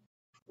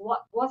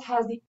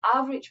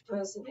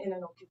person in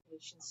an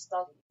occupation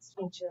studied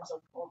in terms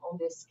of on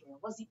this scale?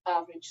 What's the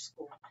average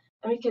score?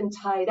 And we can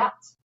tie that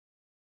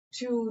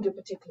to the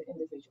particular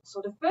individual.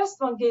 So the first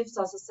one gives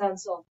us a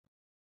sense of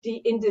the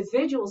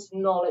individual's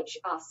knowledge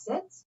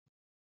assets,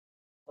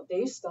 what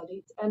they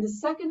studied, and the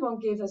second one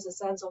gives us a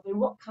sense of in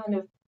what kind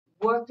of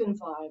work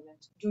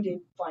environment do they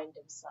find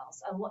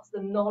themselves, and what's the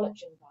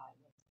knowledge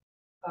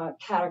environment,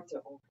 character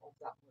of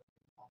that work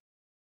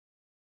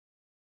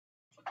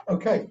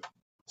environment. Okay,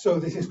 so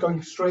this is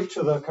going straight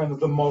to the kind of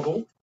the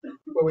model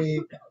where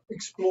we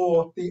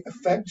explore the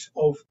effect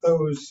of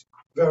those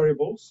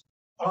variables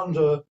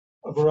under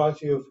a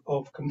variety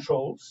of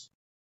controls.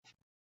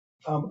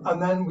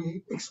 And then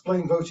we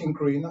explain voting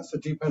green, that's a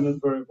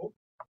dependent variable.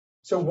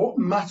 So what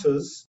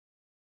matters,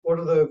 what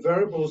are the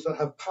variables that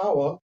have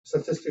power,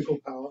 statistical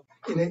power,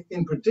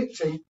 in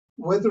predicting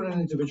whether an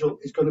individual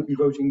is going to be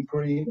voting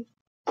green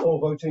or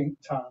voting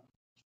tan?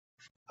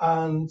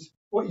 And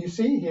what you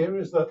see here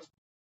is that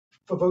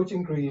for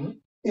voting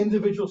green,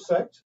 individual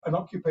sect and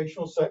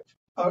occupational sect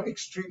are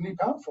extremely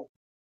powerful.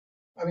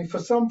 I mean, for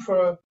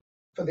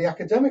the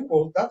academic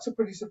world, that's a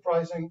pretty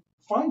surprising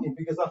finding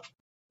because that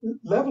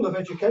level of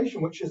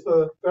education, which is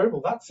the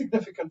variable, that's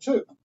significant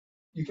too.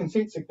 You can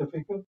see it's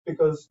significant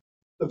because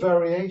the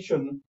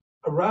variation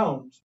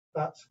around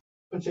that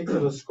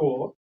particular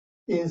score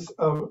is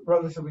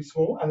relatively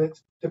small and it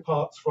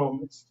departs from,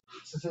 it's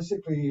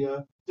statistically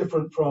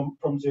different from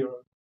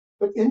 0.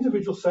 But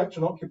individual sect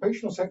and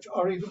occupational sect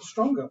are even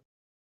stronger.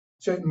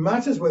 So it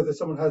matters whether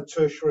someone had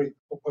tertiary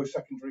or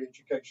post-secondary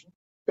education,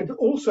 but it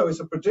also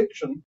is a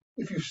prediction.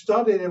 If you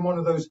studied in one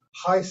of those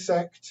high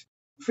sect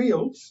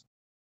fields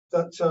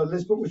that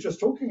Liesbet was just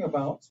talking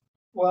about,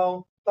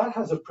 well, that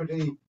has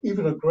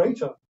even a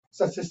greater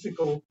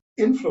statistical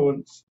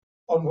influence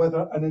on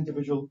whether an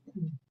individual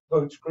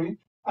votes green.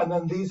 And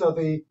then these are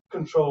the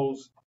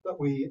controls that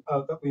we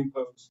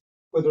impose.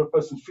 Whether a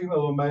person's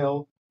female or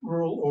male,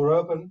 rural or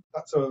urban,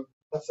 that's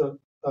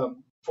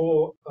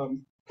 4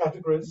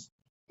 categories.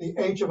 The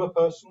age of a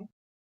person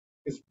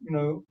is,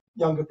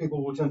 younger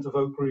people will tend to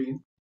vote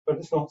green, but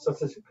it's not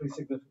statistically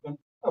significant.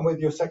 And whether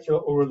you're secular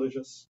or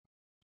religious.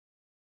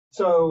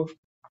 So,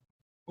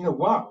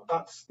 wow,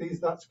 that's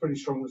pretty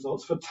strong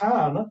results. For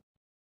tan,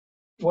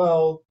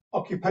 well,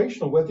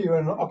 occupational, whether you're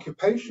in an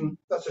occupation,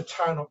 that's a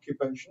tan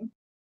occupation.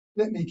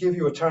 Let me give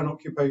you a tan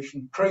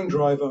occupation. Crane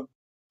driver,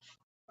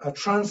 a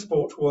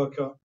transport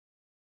worker,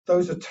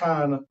 those are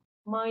tan.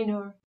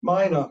 Minor.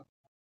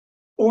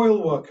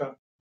 Oil worker,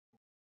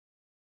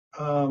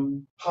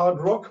 hard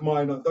rock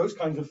miner, those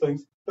kinds of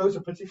things. Those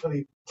are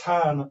particularly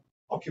tan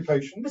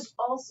occupations.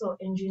 But also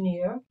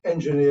engineer.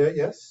 Engineer,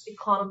 yes.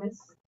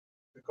 Economist.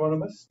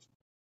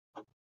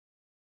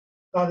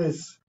 That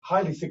is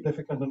highly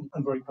significant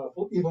and very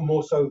powerful, even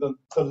more so than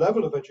the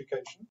level of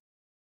education.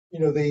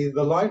 The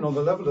line on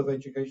the level of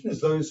education is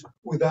those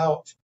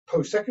without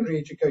post-secondary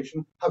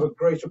education have a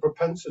greater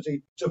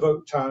propensity to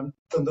vote TAN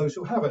than those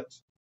who have it.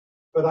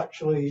 But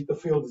actually, the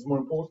field is more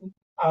important,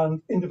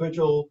 and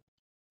individual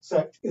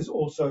sect is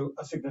also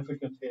a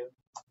significant here.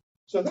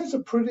 So those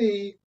are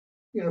pretty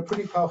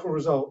powerful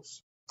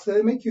results. So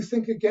they make you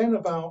think again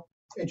about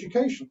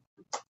education.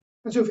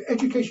 And so if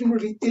education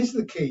really is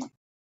the key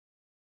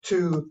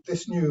to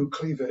this new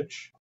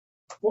cleavage,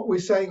 what we're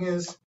saying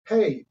is,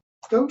 hey,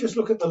 don't just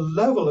look at the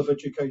level of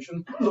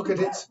education, look at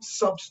its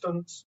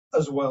substance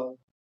as well.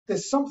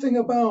 There's something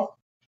about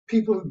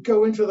people who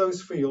go into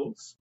those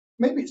fields.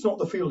 Maybe it's not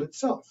the field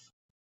itself.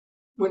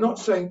 We're not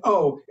saying,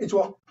 oh, it's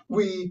what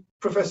we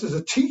professors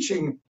are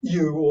teaching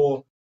you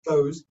or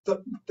those,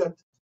 but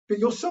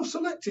you're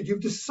self-selected.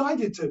 You've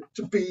decided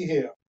to be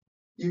here.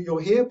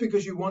 You're here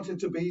because you wanted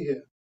to be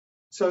here.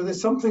 So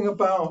there's something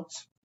about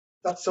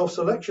that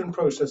self-selection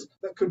process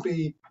that could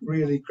be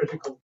really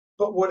critical.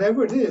 But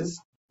whatever it is,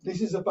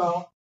 this is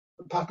about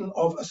the pattern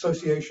of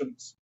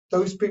associations.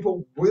 Those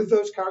people with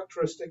those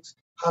characteristics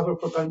have a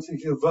propensity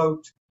to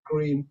vote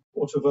green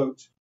or to vote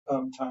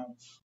TAN.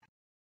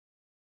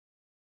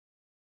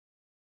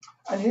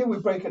 And here we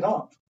break it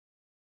up.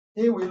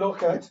 Here we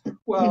look at,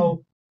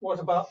 well, what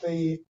about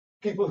the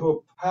people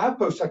who have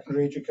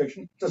post-secondary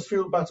education? Does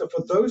field matter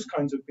for those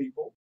kinds of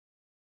people?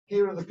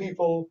 Here are the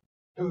people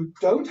who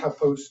don't have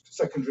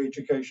post-secondary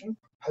education,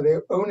 they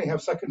only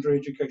have secondary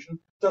education.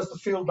 Does the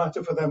field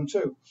matter for them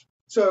too?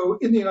 So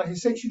in the United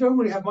States, you don't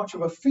really have much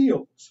of a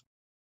field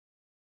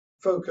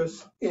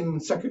focus in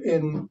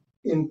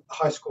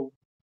high school.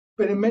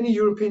 But in many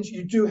Europeans,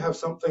 you do have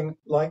something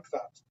like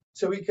that.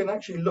 So we can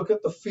actually look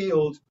at the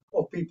field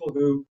of people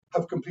who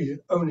have completed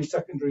only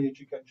secondary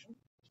education.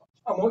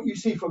 And what you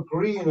see for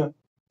green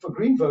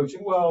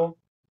voting, well,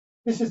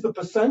 this is the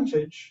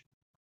percentage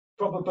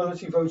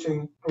probability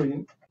voting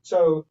green.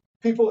 So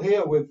people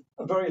here with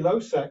a very low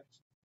sect,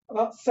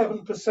 about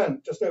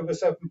 7%, just over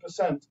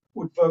 7%,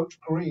 would vote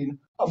green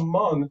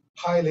among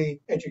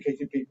highly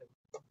educated people,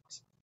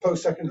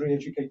 post-secondary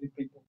educated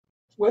people.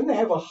 When they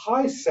have a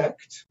high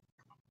sect,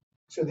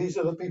 so these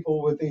are the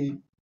people with the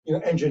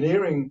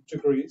engineering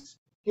degrees,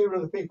 here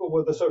are the people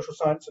with the social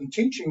science and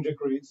teaching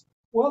degrees,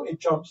 well, it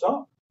jumps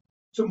up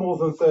to more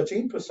than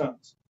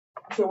 13%.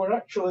 So we're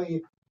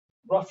actually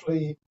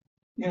roughly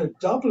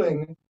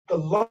doubling the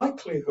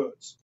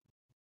likelihood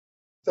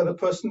that a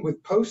person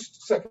with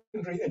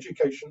post-secondary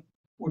education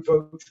would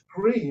vote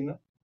green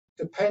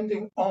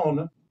depending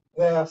on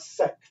their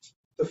sect,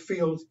 the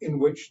field in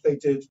which they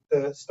did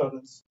their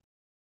studies.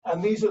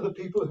 And these are the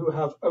people who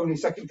have only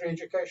secondary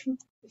education.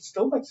 It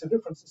still makes a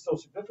difference, it's still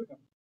significant.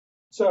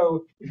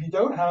 So if you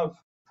don't have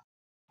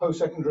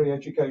post-secondary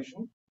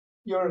education,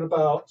 you're at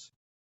about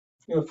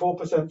 4%,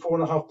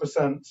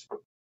 4.5%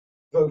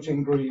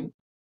 voting green.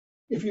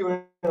 If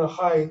you're in a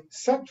high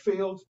sect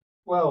field,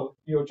 well,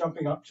 you're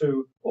jumping up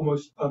to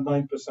almost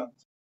 9%.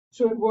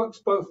 So it works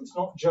both. It's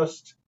not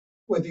just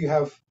whether you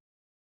have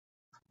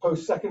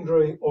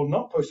post-secondary or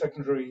not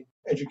post-secondary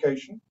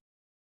education.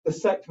 The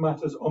sect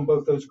matters on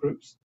both those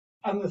groups.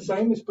 And the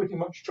same is pretty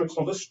much true. It's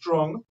not as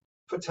strong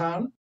for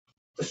TAN.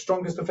 The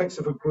strongest effects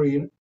are for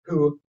green,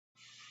 who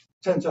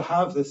tend to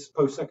have this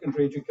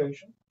post-secondary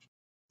education.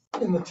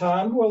 In the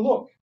TAN, well,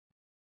 look,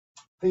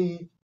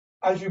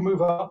 as you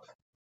move up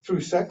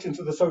through sect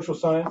into the social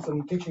science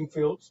and teaching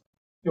fields,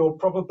 your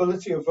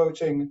probability of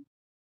voting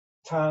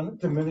TAN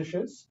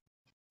diminishes.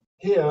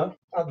 Here,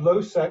 at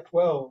low sect,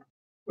 well,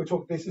 we're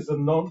talking, this is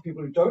the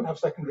people who don't have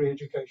secondary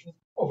education.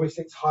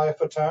 Obviously, it's higher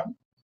for TAN.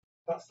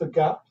 That's the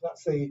gap.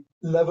 That's the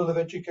level of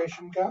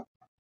education gap.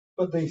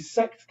 But the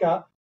sect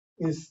gap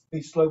is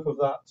the slope of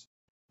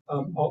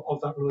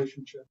that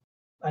relationship.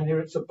 And here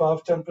it's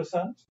above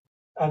 10%,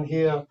 and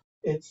here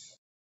it's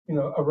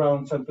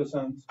around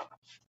 10%.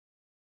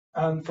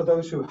 And for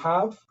those who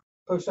have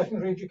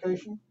post-secondary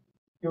education,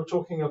 you're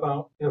talking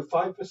about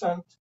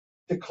 5%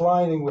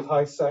 declining with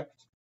high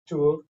sect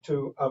to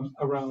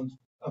around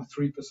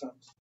 3%.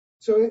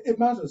 So it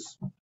matters.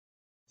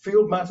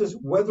 Field matters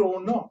whether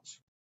or not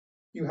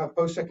you have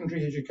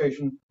post-secondary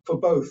education for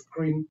both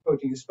green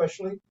voting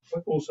especially,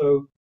 but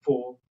also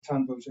for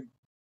TAN voting.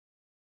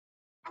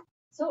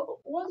 So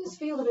what does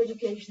field of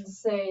education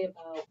say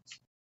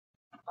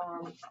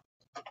about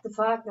the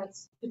fact that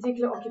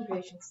particular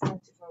occupations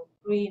tend to vote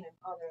green and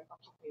other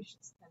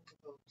occupations tend to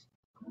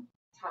vote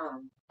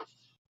TAN?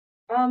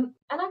 And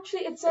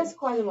actually it says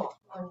quite a lot.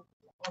 I want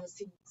to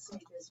see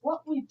this.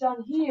 What we've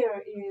done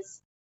here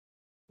is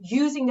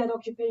using that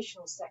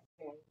occupational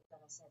sector that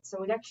I said.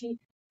 So it actually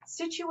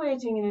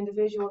situating an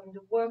individual in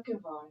the work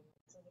environment,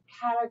 so the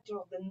character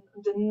of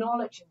the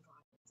knowledge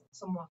environment of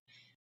someone.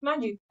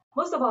 Mind you,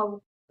 most of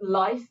our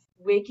life,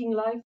 waking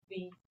life,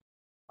 we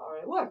are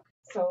at work.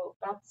 So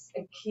that's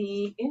a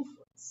key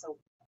influence. So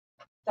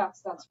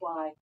that's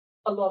why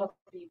a lot of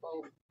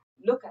people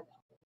look at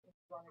that if you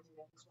want to do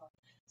that as well.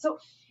 So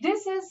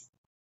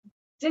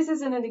this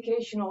is an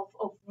indication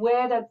of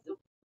where that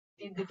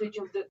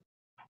individual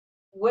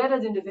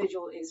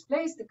is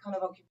placed, the kind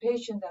of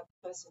occupation that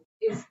person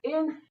is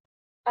in,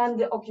 and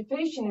the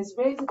occupation is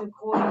rated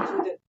according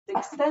to the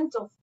extent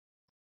of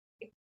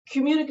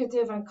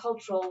communicative and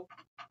cultural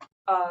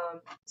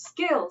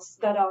skills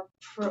that are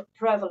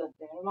prevalent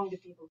there among the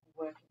people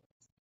who work in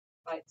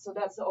it, right? So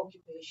that's the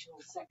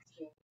occupational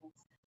sector.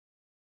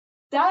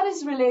 That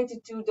is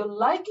related to the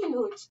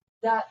likelihood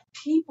that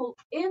people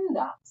in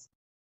that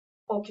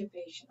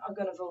occupation are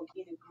going to vote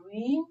either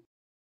green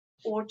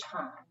or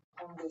tan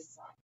on this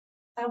side.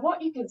 And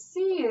what you can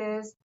see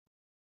is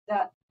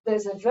that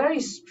there's a very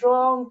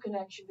strong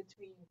connection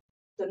between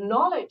the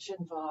knowledge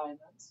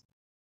environment,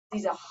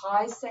 these are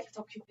high sect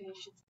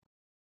occupations,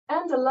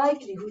 and the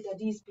likelihood that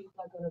these people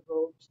are going to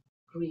vote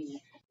green.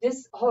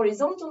 This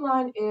horizontal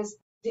line is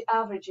the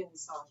average in the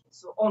sample.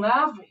 So on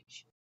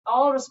average,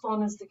 all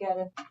respondents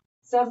together,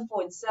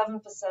 7.7%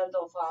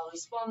 of our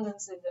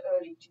respondents in the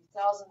early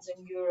 2000s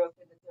in Europe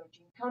in the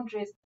 13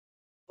 countries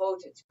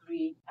voted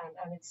green,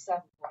 and it's 7.6%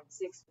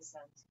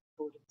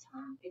 voted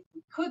tan. If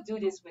we could do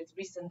this with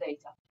recent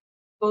data,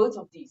 both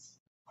of these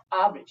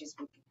averages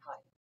would be higher.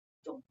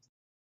 Don't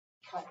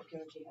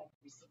currently have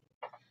recent.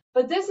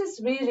 But this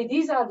is really,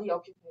 these are the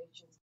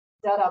occupations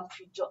that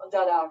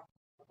are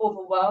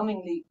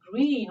overwhelmingly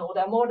green, or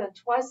they're more than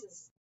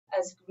twice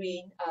as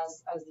green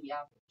as the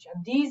average.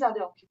 And these are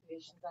the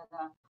occupations that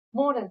are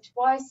more than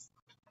twice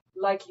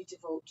likely to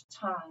vote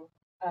tan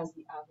as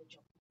the average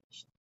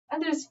occupation.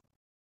 And there's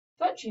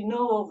virtually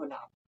no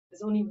overlap.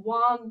 There's only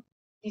one.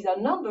 These are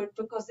numbered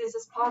because this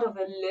is part of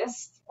a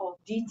list of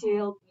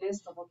detailed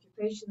list of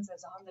occupations.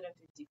 There's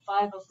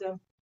 155 of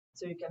them.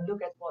 So you can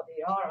look at what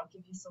they are. I'll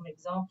give you some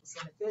examples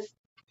in a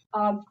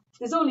bit.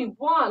 There's only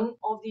one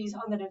of these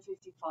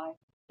 155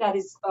 that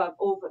is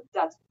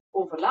that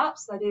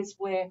overlaps. That is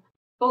where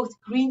both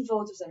green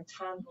voters and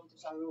tan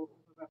voters are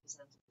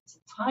overrepresented. It's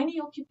a tiny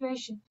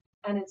occupation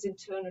and it's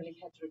internally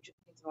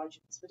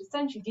heterogeneous. But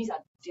essentially, these are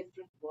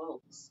different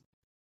worlds.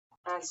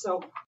 And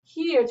so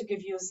here, to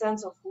give you a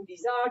sense of who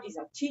these are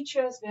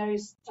teachers,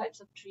 various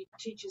types of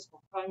teachers, from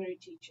primary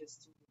teachers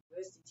to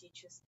university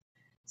teachers,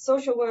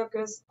 social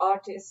workers,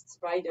 artists,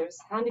 writers,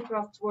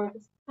 handicraft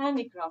workers,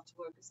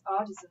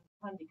 artisans,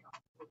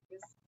 handicraft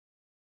workers,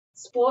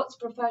 sports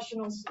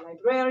professionals,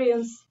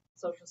 librarians,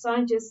 social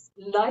scientists,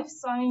 life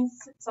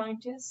science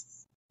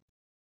scientists,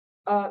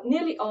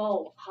 nearly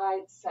all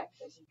high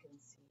sectors, you can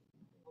see,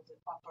 the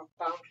upper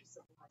boundaries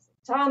of the high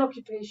sector. Tan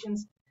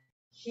occupations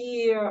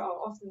here are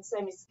often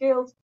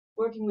semi-skilled,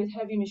 working with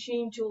heavy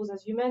machine tools,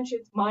 as you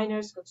mentioned,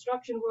 miners,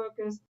 construction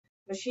workers,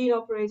 machine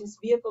operators,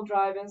 vehicle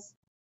drivers,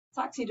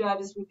 taxi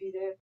drivers would be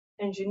there,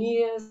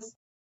 engineers,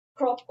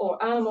 crop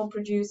or animal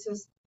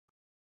producers.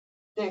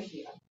 They're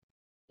here,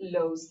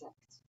 low sect.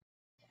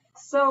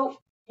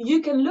 So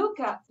you can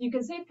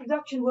say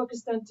production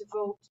workers tend to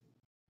vote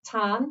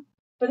tan,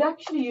 but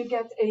actually you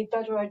get a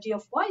better idea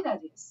of why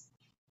that is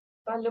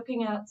by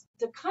looking at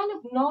the kind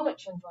of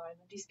knowledge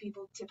environment these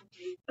people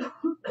typically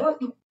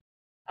work in.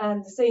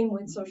 And the same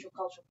with social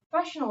cultural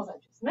professionals, I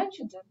just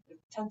mentioned them, they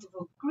tend to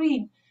vote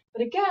green.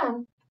 But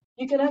again,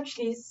 you can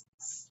actually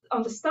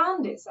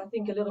understand this, I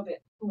think, a little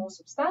bit more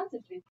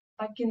substantively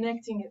by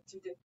connecting it to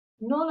the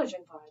knowledge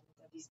environment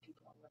that these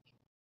people are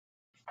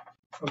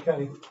working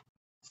in. Okay.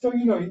 So,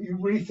 you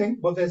really think,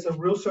 well, there's a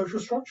real social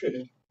structure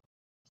here.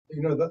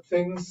 That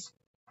things,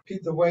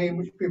 the way in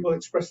which people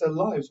express their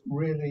lives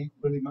really,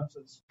 really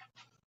matters.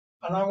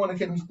 And I want to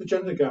get into the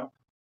gender gap.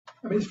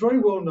 I mean, it's very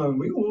well known.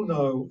 We all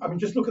know. I mean,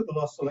 just look at the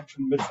last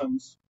election,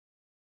 midterms.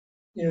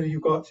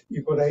 You've got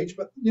age,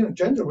 but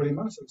gender really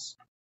matters.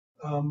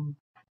 I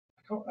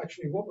can't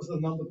actually. What was the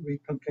number that we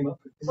came up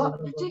with? Well,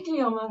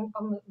 particularly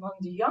among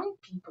the young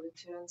people, it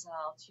turns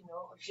out,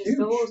 just Huge.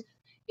 those,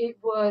 it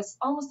was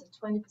almost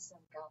a 20%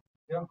 gap.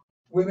 Yeah,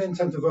 women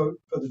tend to vote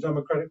for the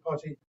Democratic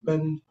Party.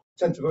 Men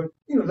tend to vote.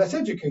 Less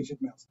educated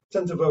males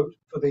tend to vote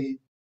for the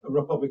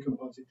Republican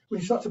Party. When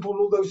you start to pull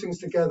all those things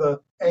together,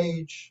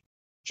 age,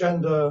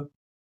 gender,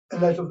 a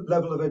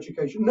level of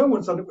education, no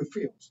one's done it with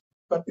fields.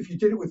 But if you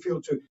did it with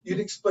field too, you'd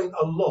explain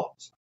a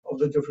lot of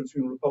the difference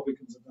between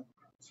Republicans and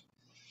Democrats.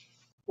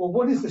 Well,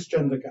 what is this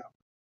gender gap?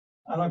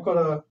 And I've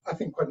got I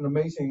think, quite an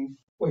amazing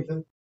way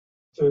to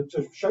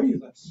show you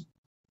this.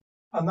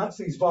 And that's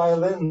these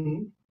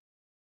violin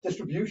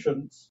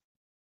distributions.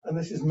 And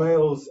this is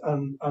males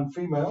and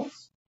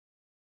females.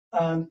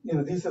 And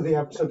these are the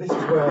average. So this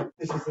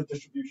is the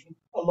distribution.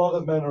 A lot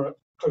of men are at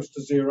close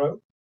to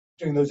zero,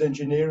 doing those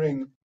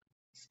engineering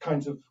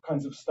kinds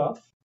of stuff.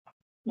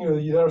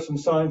 There are some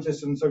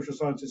scientists and social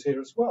scientists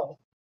here as well.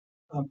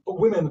 But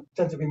women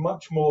tend to be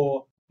much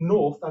more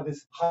north, that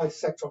is high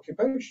sect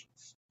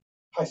occupations,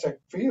 high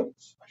sect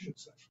fields, I should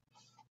say.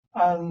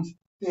 And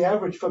the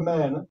average for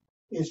men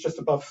is just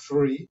above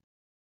 3,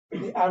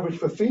 but the average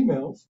for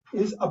females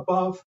is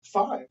above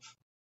 5.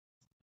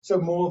 So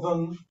more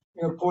than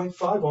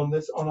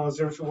 0.5 on our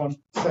 0 to 1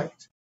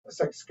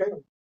 sect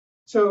scale.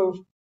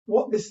 So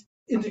what this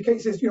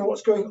indicates is,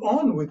 what's going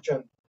on with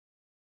gender.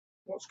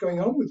 What's going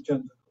on with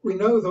gender? We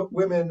know that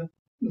women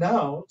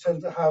now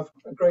tend to have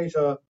a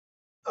greater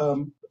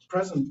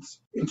presence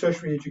in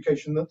tertiary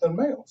education than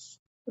males.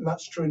 And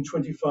that's true in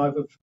 25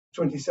 of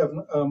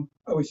 27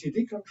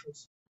 OECD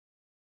countries.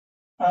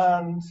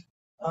 And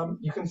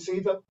you can see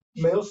that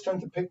males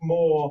tend to pick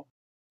more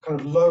kind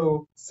of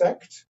low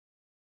sect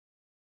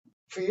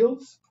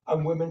fields,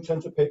 and women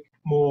tend to pick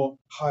more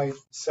high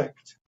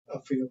sect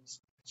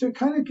fields. So it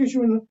kind of gives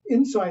you an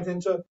insight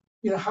into,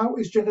 how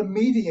is gender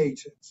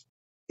mediated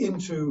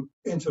into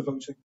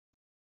voting.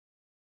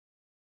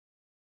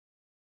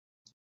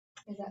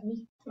 Is that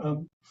me?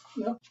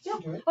 Yeah. Yeah.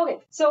 Okay.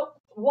 So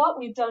what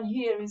we've done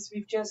here is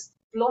we've just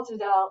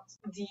blotted out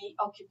the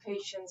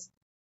occupations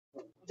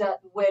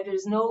where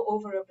there's no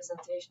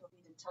overrepresentation of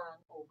either tan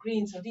or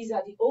green. So these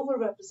are the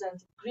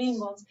overrepresented green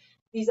ones.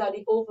 These are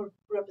the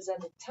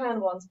overrepresented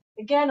tan ones.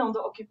 Again, on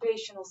the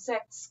occupational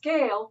sect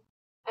scale.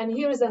 And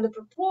here is then the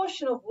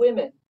proportion of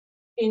women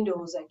in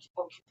those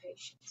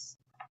occupations.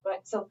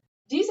 Right. So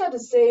these are the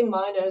same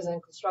miners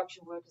and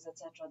construction workers,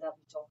 etc., that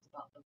we talked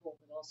about before,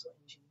 but also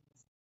engineers.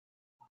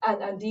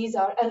 And these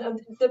are,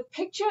 and the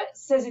picture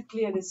says it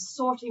clearly, there's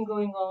sorting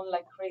going on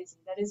like crazy.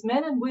 That is,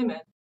 men and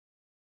women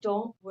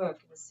don't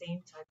work in the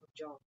same type of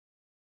job,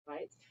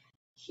 right?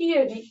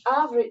 Here, the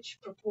average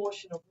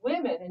proportion of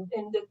women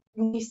in the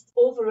least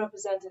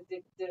overrepresented,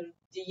 the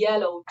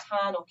yellow,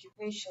 tan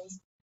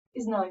occupations,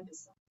 is 9%.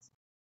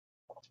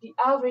 The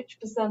average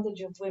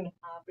percentage of women,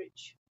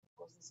 average, of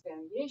course, this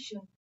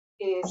variation,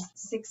 is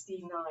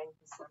 69%.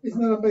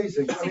 Isn't that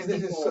amazing? I mean,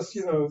 this is just,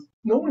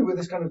 normally with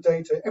this kind of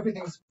data,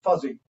 everything's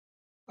fuzzy.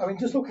 I mean,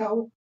 just look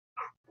how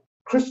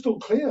crystal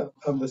clear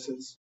this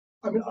is.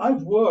 I mean,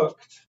 I've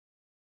worked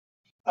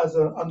as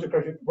an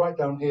undergraduate right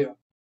down here.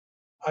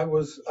 I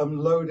was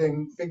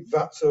loading big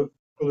vats of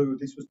glue.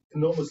 This was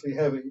enormously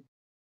heavy.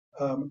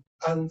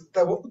 And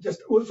there were it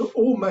was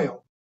all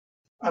male.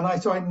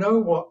 And so I know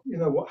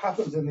what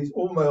happens in these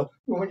all male.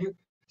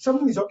 Some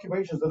of these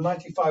occupations are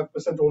 95%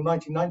 or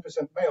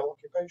 99% male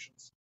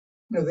occupations.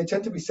 They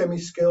tend to be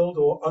semi-skilled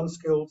or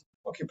unskilled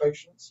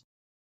occupations.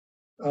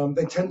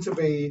 They tend to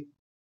be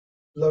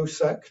low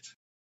sect,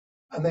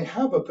 and they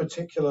have a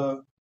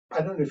particular,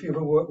 I don't know if you've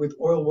ever worked with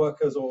oil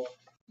workers or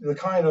the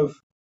kind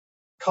of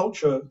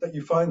culture that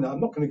you find there.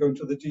 I'm not going to go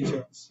into the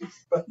details,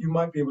 but you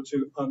might be able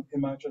to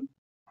imagine.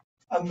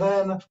 And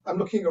then I'm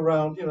looking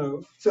around,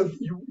 so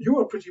you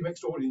are a pretty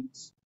mixed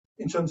audience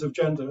in terms of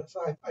gender. So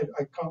I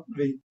can't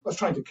really, I was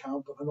trying to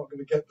count, but I'm not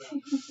going to get there.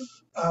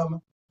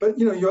 But,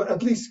 you're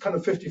at least kind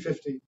of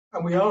 50-50,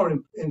 and we are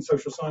in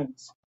social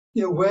science.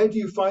 Where do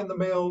you find the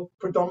male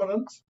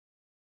predominant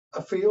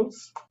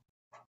fields?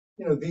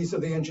 These are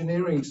the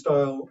engineering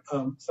style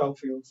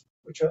fields,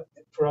 which are,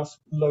 for us,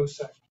 low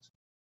sect.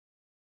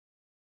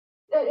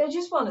 I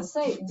just want to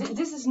say,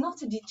 this is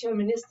not a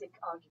deterministic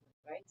argument,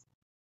 right?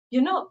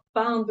 You're not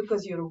bound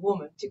because you're a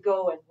woman to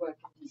go and work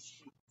in these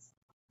fields,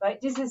 right?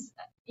 This is,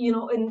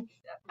 and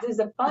there's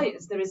a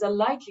bias. There is a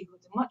likelihood,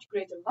 a much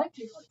greater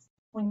likelihood,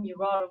 when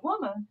you are a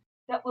woman,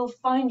 that will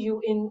find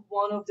you in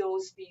one of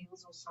those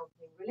fields or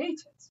something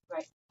related,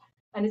 right?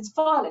 And it's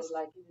far less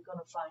likely we're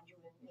going to find you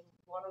in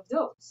one of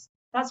those.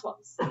 That's what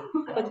it's saying.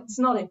 But it's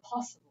not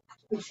impossible.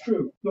 It's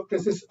true. Look,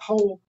 there's this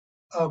whole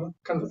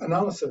kind of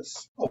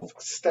analysis of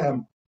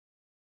STEM,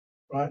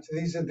 right?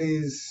 These are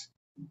the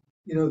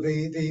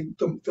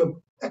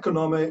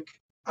economic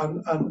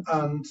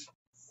and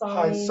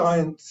high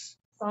science,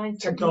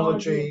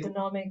 technology,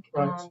 economic,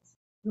 right, and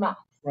math.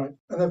 Right,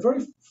 and there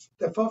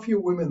are far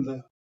fewer women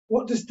there.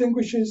 What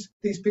distinguishes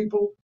these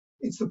people?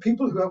 It's the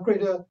people who have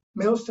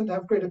males tend to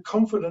have greater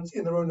confidence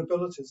in their own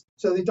abilities.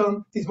 So they've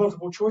done these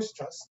multiple choice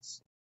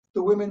tests.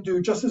 The women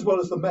do just as well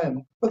as the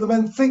men, but the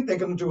men think they're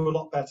going to do a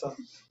lot better.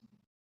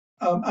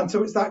 And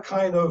so it's that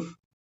kind of,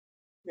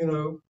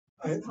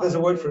 there's a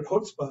word for it,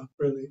 chutzpah,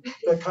 really.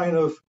 That kind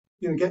of,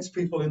 gets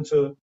people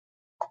into.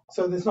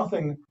 So there's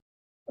nothing,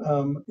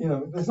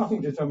 there's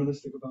nothing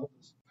deterministic about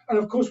this. And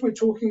of course, we're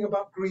talking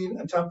about green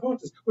and tan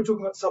parties. We're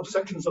talking about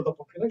subsections of the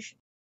population.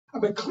 I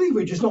mean,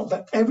 cleavage is not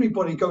that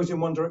everybody goes in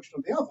one direction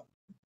or the other.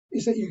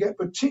 It's that you get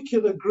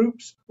particular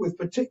groups with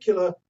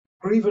particular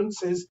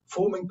grievances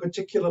forming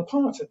particular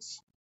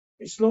parties.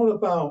 It's not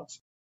about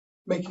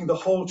making the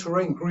whole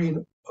terrain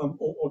green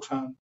or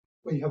tan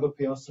when you have a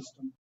PR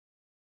system.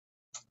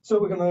 So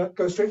we're going to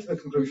go straight to the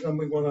conclusion, and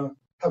we want to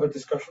have a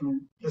discussion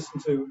and listen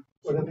to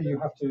whatever you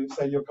have to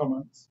say, your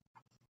comments.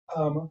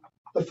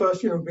 The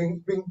first,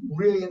 being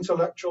really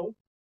intellectual,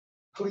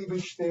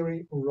 cleavage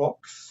theory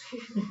rocks.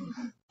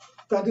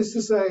 That is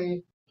to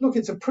say, look,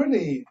 it's a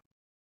pretty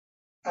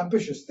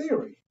ambitious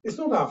theory. It's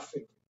not our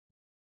theory.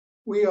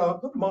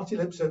 Seymour Martin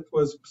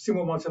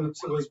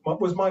Liesbet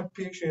was my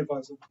PhD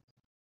advisor.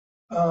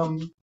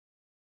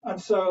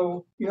 And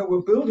so,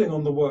 we're building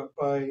on the work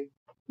by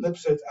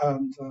Liesbet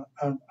and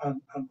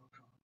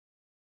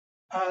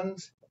And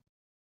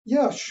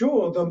yeah,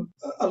 sure,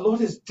 a lot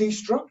is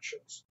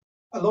destructured.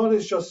 A lot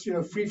is just,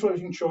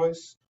 free-floating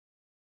choice.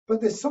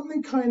 But there's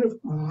something kind of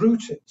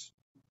rooted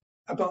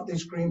about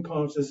these green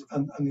parties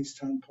and these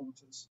tan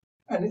parties.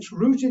 And it's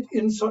rooted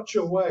in such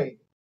a way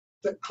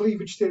that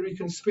cleavage theory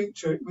can speak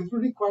to it with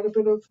really quite a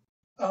bit of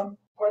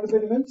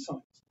insight,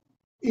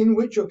 in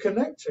which you're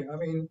connecting. I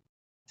mean,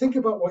 think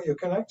about what you're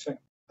connecting.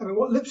 I mean,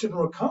 what Liesbet and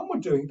Recast were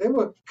doing, they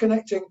were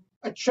connecting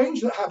a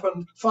change that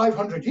happened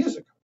 500 years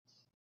ago.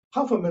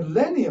 half a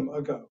millennium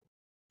ago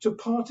to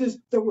parties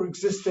that were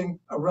existing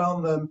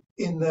around them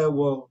in their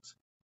world.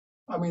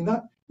 I mean,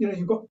 that,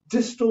 you've got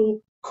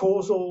distal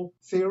causal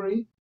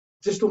theory.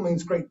 Distal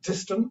means great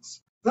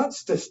distance.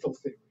 That's distal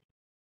theory.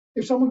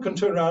 If someone can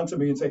turn around to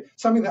me and say,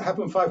 something that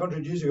happened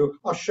 500 years ago,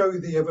 I'll show you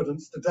the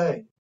evidence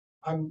today,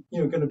 I'm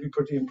going to be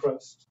pretty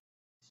impressed.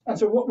 And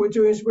so what we're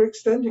doing is we're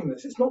extending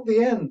this. It's not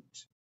the end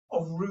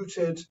of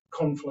rooted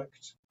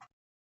conflict.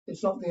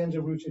 It's not the end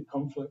of rooted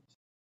conflict.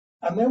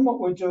 And then what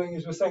we're doing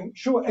is we're saying,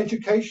 sure,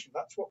 education,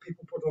 that's what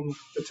people put on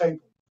the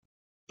table.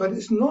 But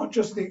it's not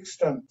just the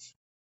extent.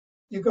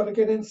 You've got to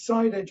get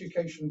inside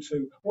education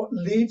too. What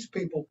leads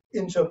people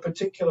into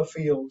particular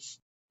fields?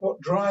 What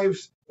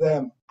drives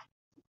them?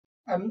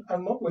 And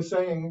what we're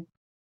saying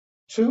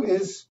too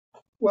is,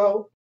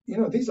 well,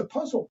 these are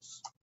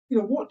puzzles.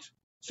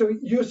 So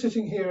you're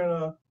sitting here in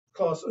a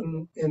class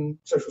in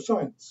social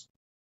science.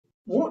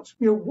 When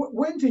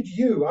did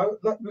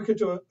we could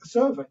do a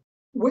survey.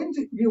 When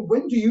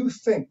do you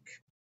think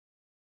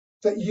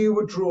that you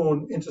were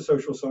drawn into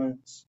social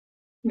science?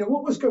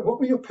 What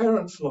were your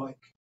parents like?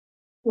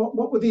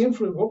 What were the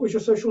influence? What was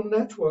your social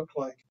network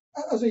like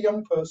as a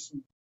young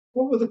person?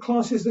 What were the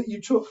classes that you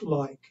took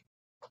like?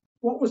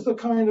 What was the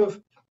kind of,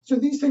 so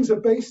these things are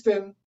based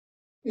in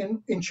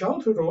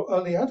childhood or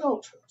early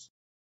adulthood.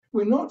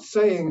 We're not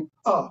saying,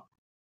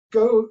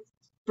 go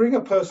bring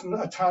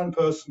a town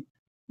person,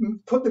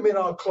 put them in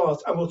our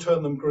class and we'll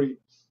turn them green.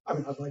 I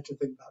mean, I'd like to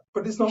think that,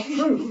 but it's not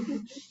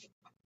true.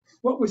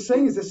 What we're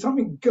saying is there's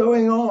something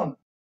going on.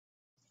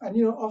 And,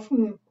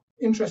 often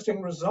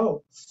interesting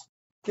results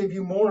give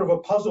you more of a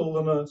puzzle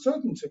than a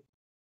certainty.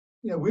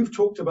 We've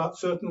talked about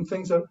certain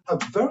things that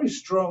have very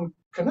strong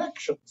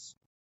connections,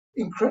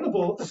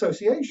 incredible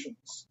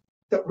associations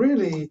that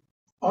really,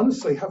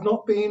 honestly, have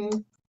not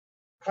been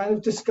kind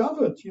of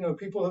discovered.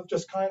 People have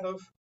just kind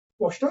of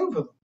washed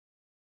over them.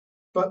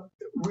 But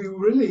we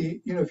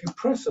really, if you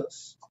press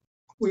us,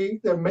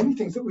 there are many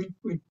things that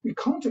we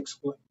can't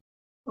explain.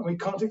 And we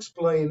can't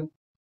explain,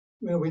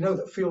 we know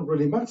that field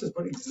really matters,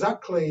 but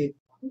exactly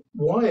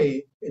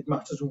why it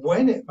matters,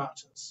 when it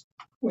matters,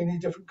 we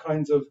need different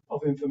kinds of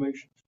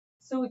information.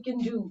 So we can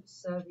do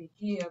survey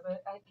here,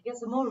 but I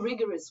guess a more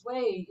rigorous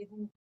way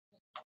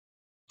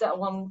that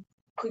one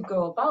could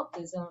go about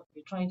this, and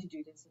we're trying to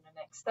do this in the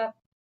next step,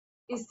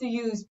 is to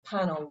use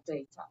panel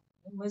data.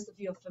 And most of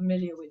you are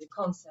familiar with the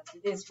concept.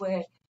 It is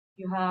where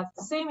you have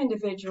the same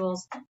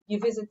individuals, you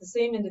visit the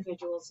same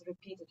individuals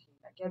repeatedly,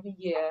 like every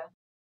year,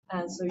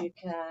 and so you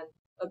can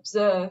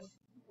observe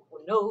or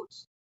note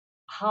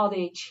how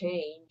they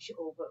change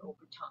over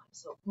time.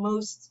 So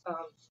most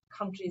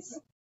countries,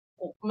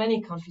 or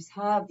many countries,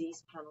 have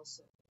these panel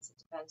surveys. It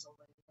depends on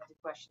whether you have the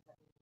question that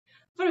you need.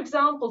 For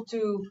example,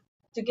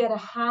 to get a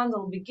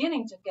handle,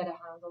 beginning to get a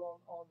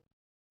handle on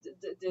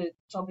the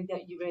topic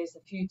that you raised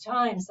a few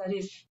times, that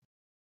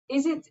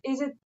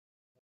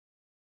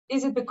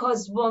is it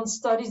because one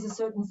studies a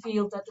certain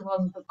field that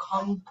one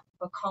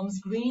becomes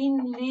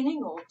green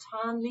leaning or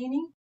tan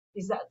leaning?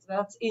 Is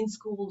that's in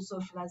school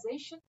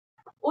socialization?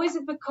 Or is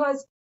it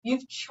because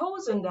you've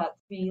chosen that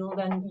field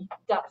and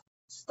that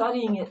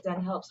studying it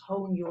then helps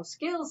hone your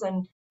skills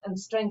and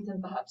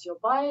strengthen perhaps your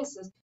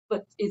biases,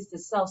 but it's the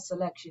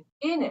self-selection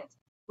in it,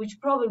 which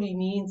probably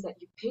means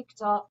that you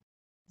picked up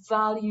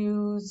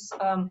values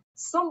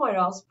somewhere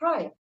else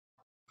prior,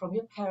 from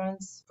your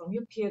parents, from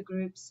your peer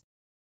groups,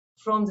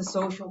 from the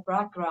social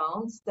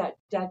backgrounds that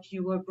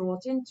you were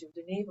brought into,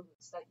 the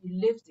neighborhoods that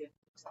you lived in,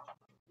 for example,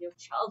 your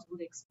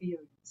childhood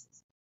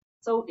experiences.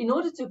 So in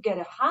order to get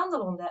a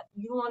handle on that,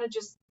 you want to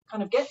just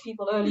kind of get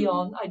people early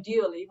on,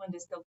 ideally when they're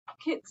still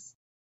kids,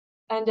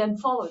 and then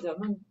follow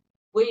them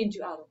way into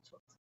adulthood.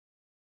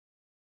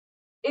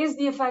 Is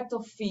the effect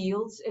of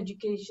fields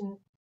education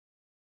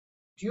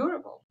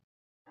durable?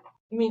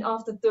 I mean,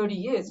 after 30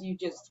 years, you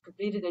just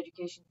completed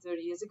education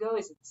 30 years ago.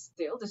 Does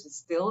it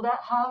still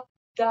have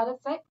that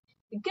effect?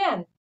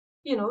 Again,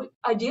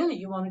 ideally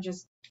you want to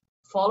just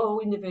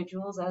follow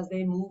individuals as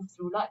they move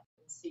through life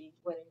and see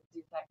whether the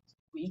effect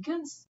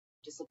weakens,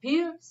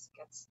 disappears,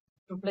 gets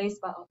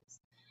replaced by others.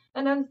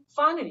 And then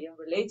finally, and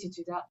related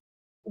to that,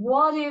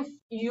 what if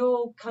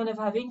you kind of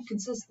have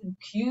inconsistent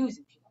cues,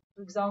 if you like?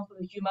 For example,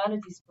 a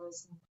humanities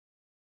person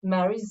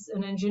marries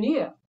an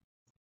engineer.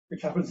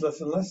 Which happens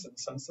less and less in a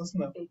sense,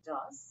 doesn't it?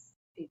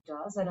 It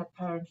does, and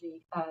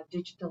apparently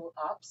digital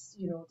apps,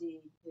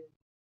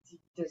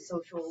 the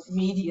social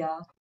media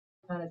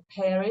kind of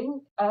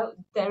pairing,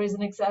 there is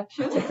an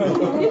exception.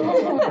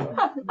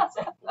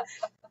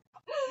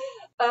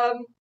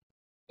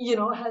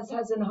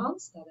 Has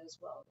enhanced that as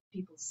well.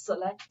 People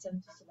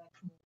tend to select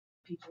more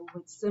people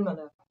with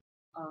similar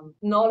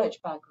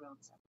knowledge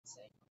backgrounds, I would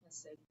say, not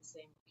necessarily the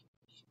same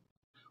occupation.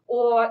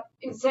 Or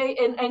say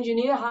an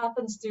engineer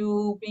happens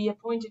to be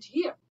appointed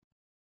here,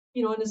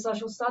 in the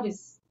social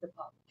studies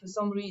department for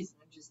some reason,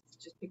 and just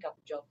pick up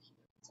a job here.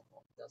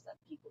 Does that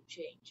people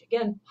change?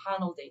 Again,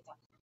 panel data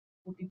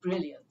would be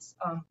brilliant.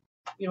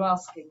 You're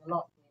asking a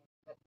lot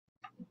there,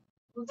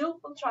 but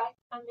we'll try,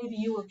 and maybe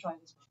you will try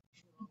as well.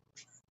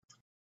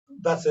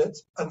 That's it.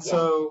 And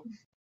so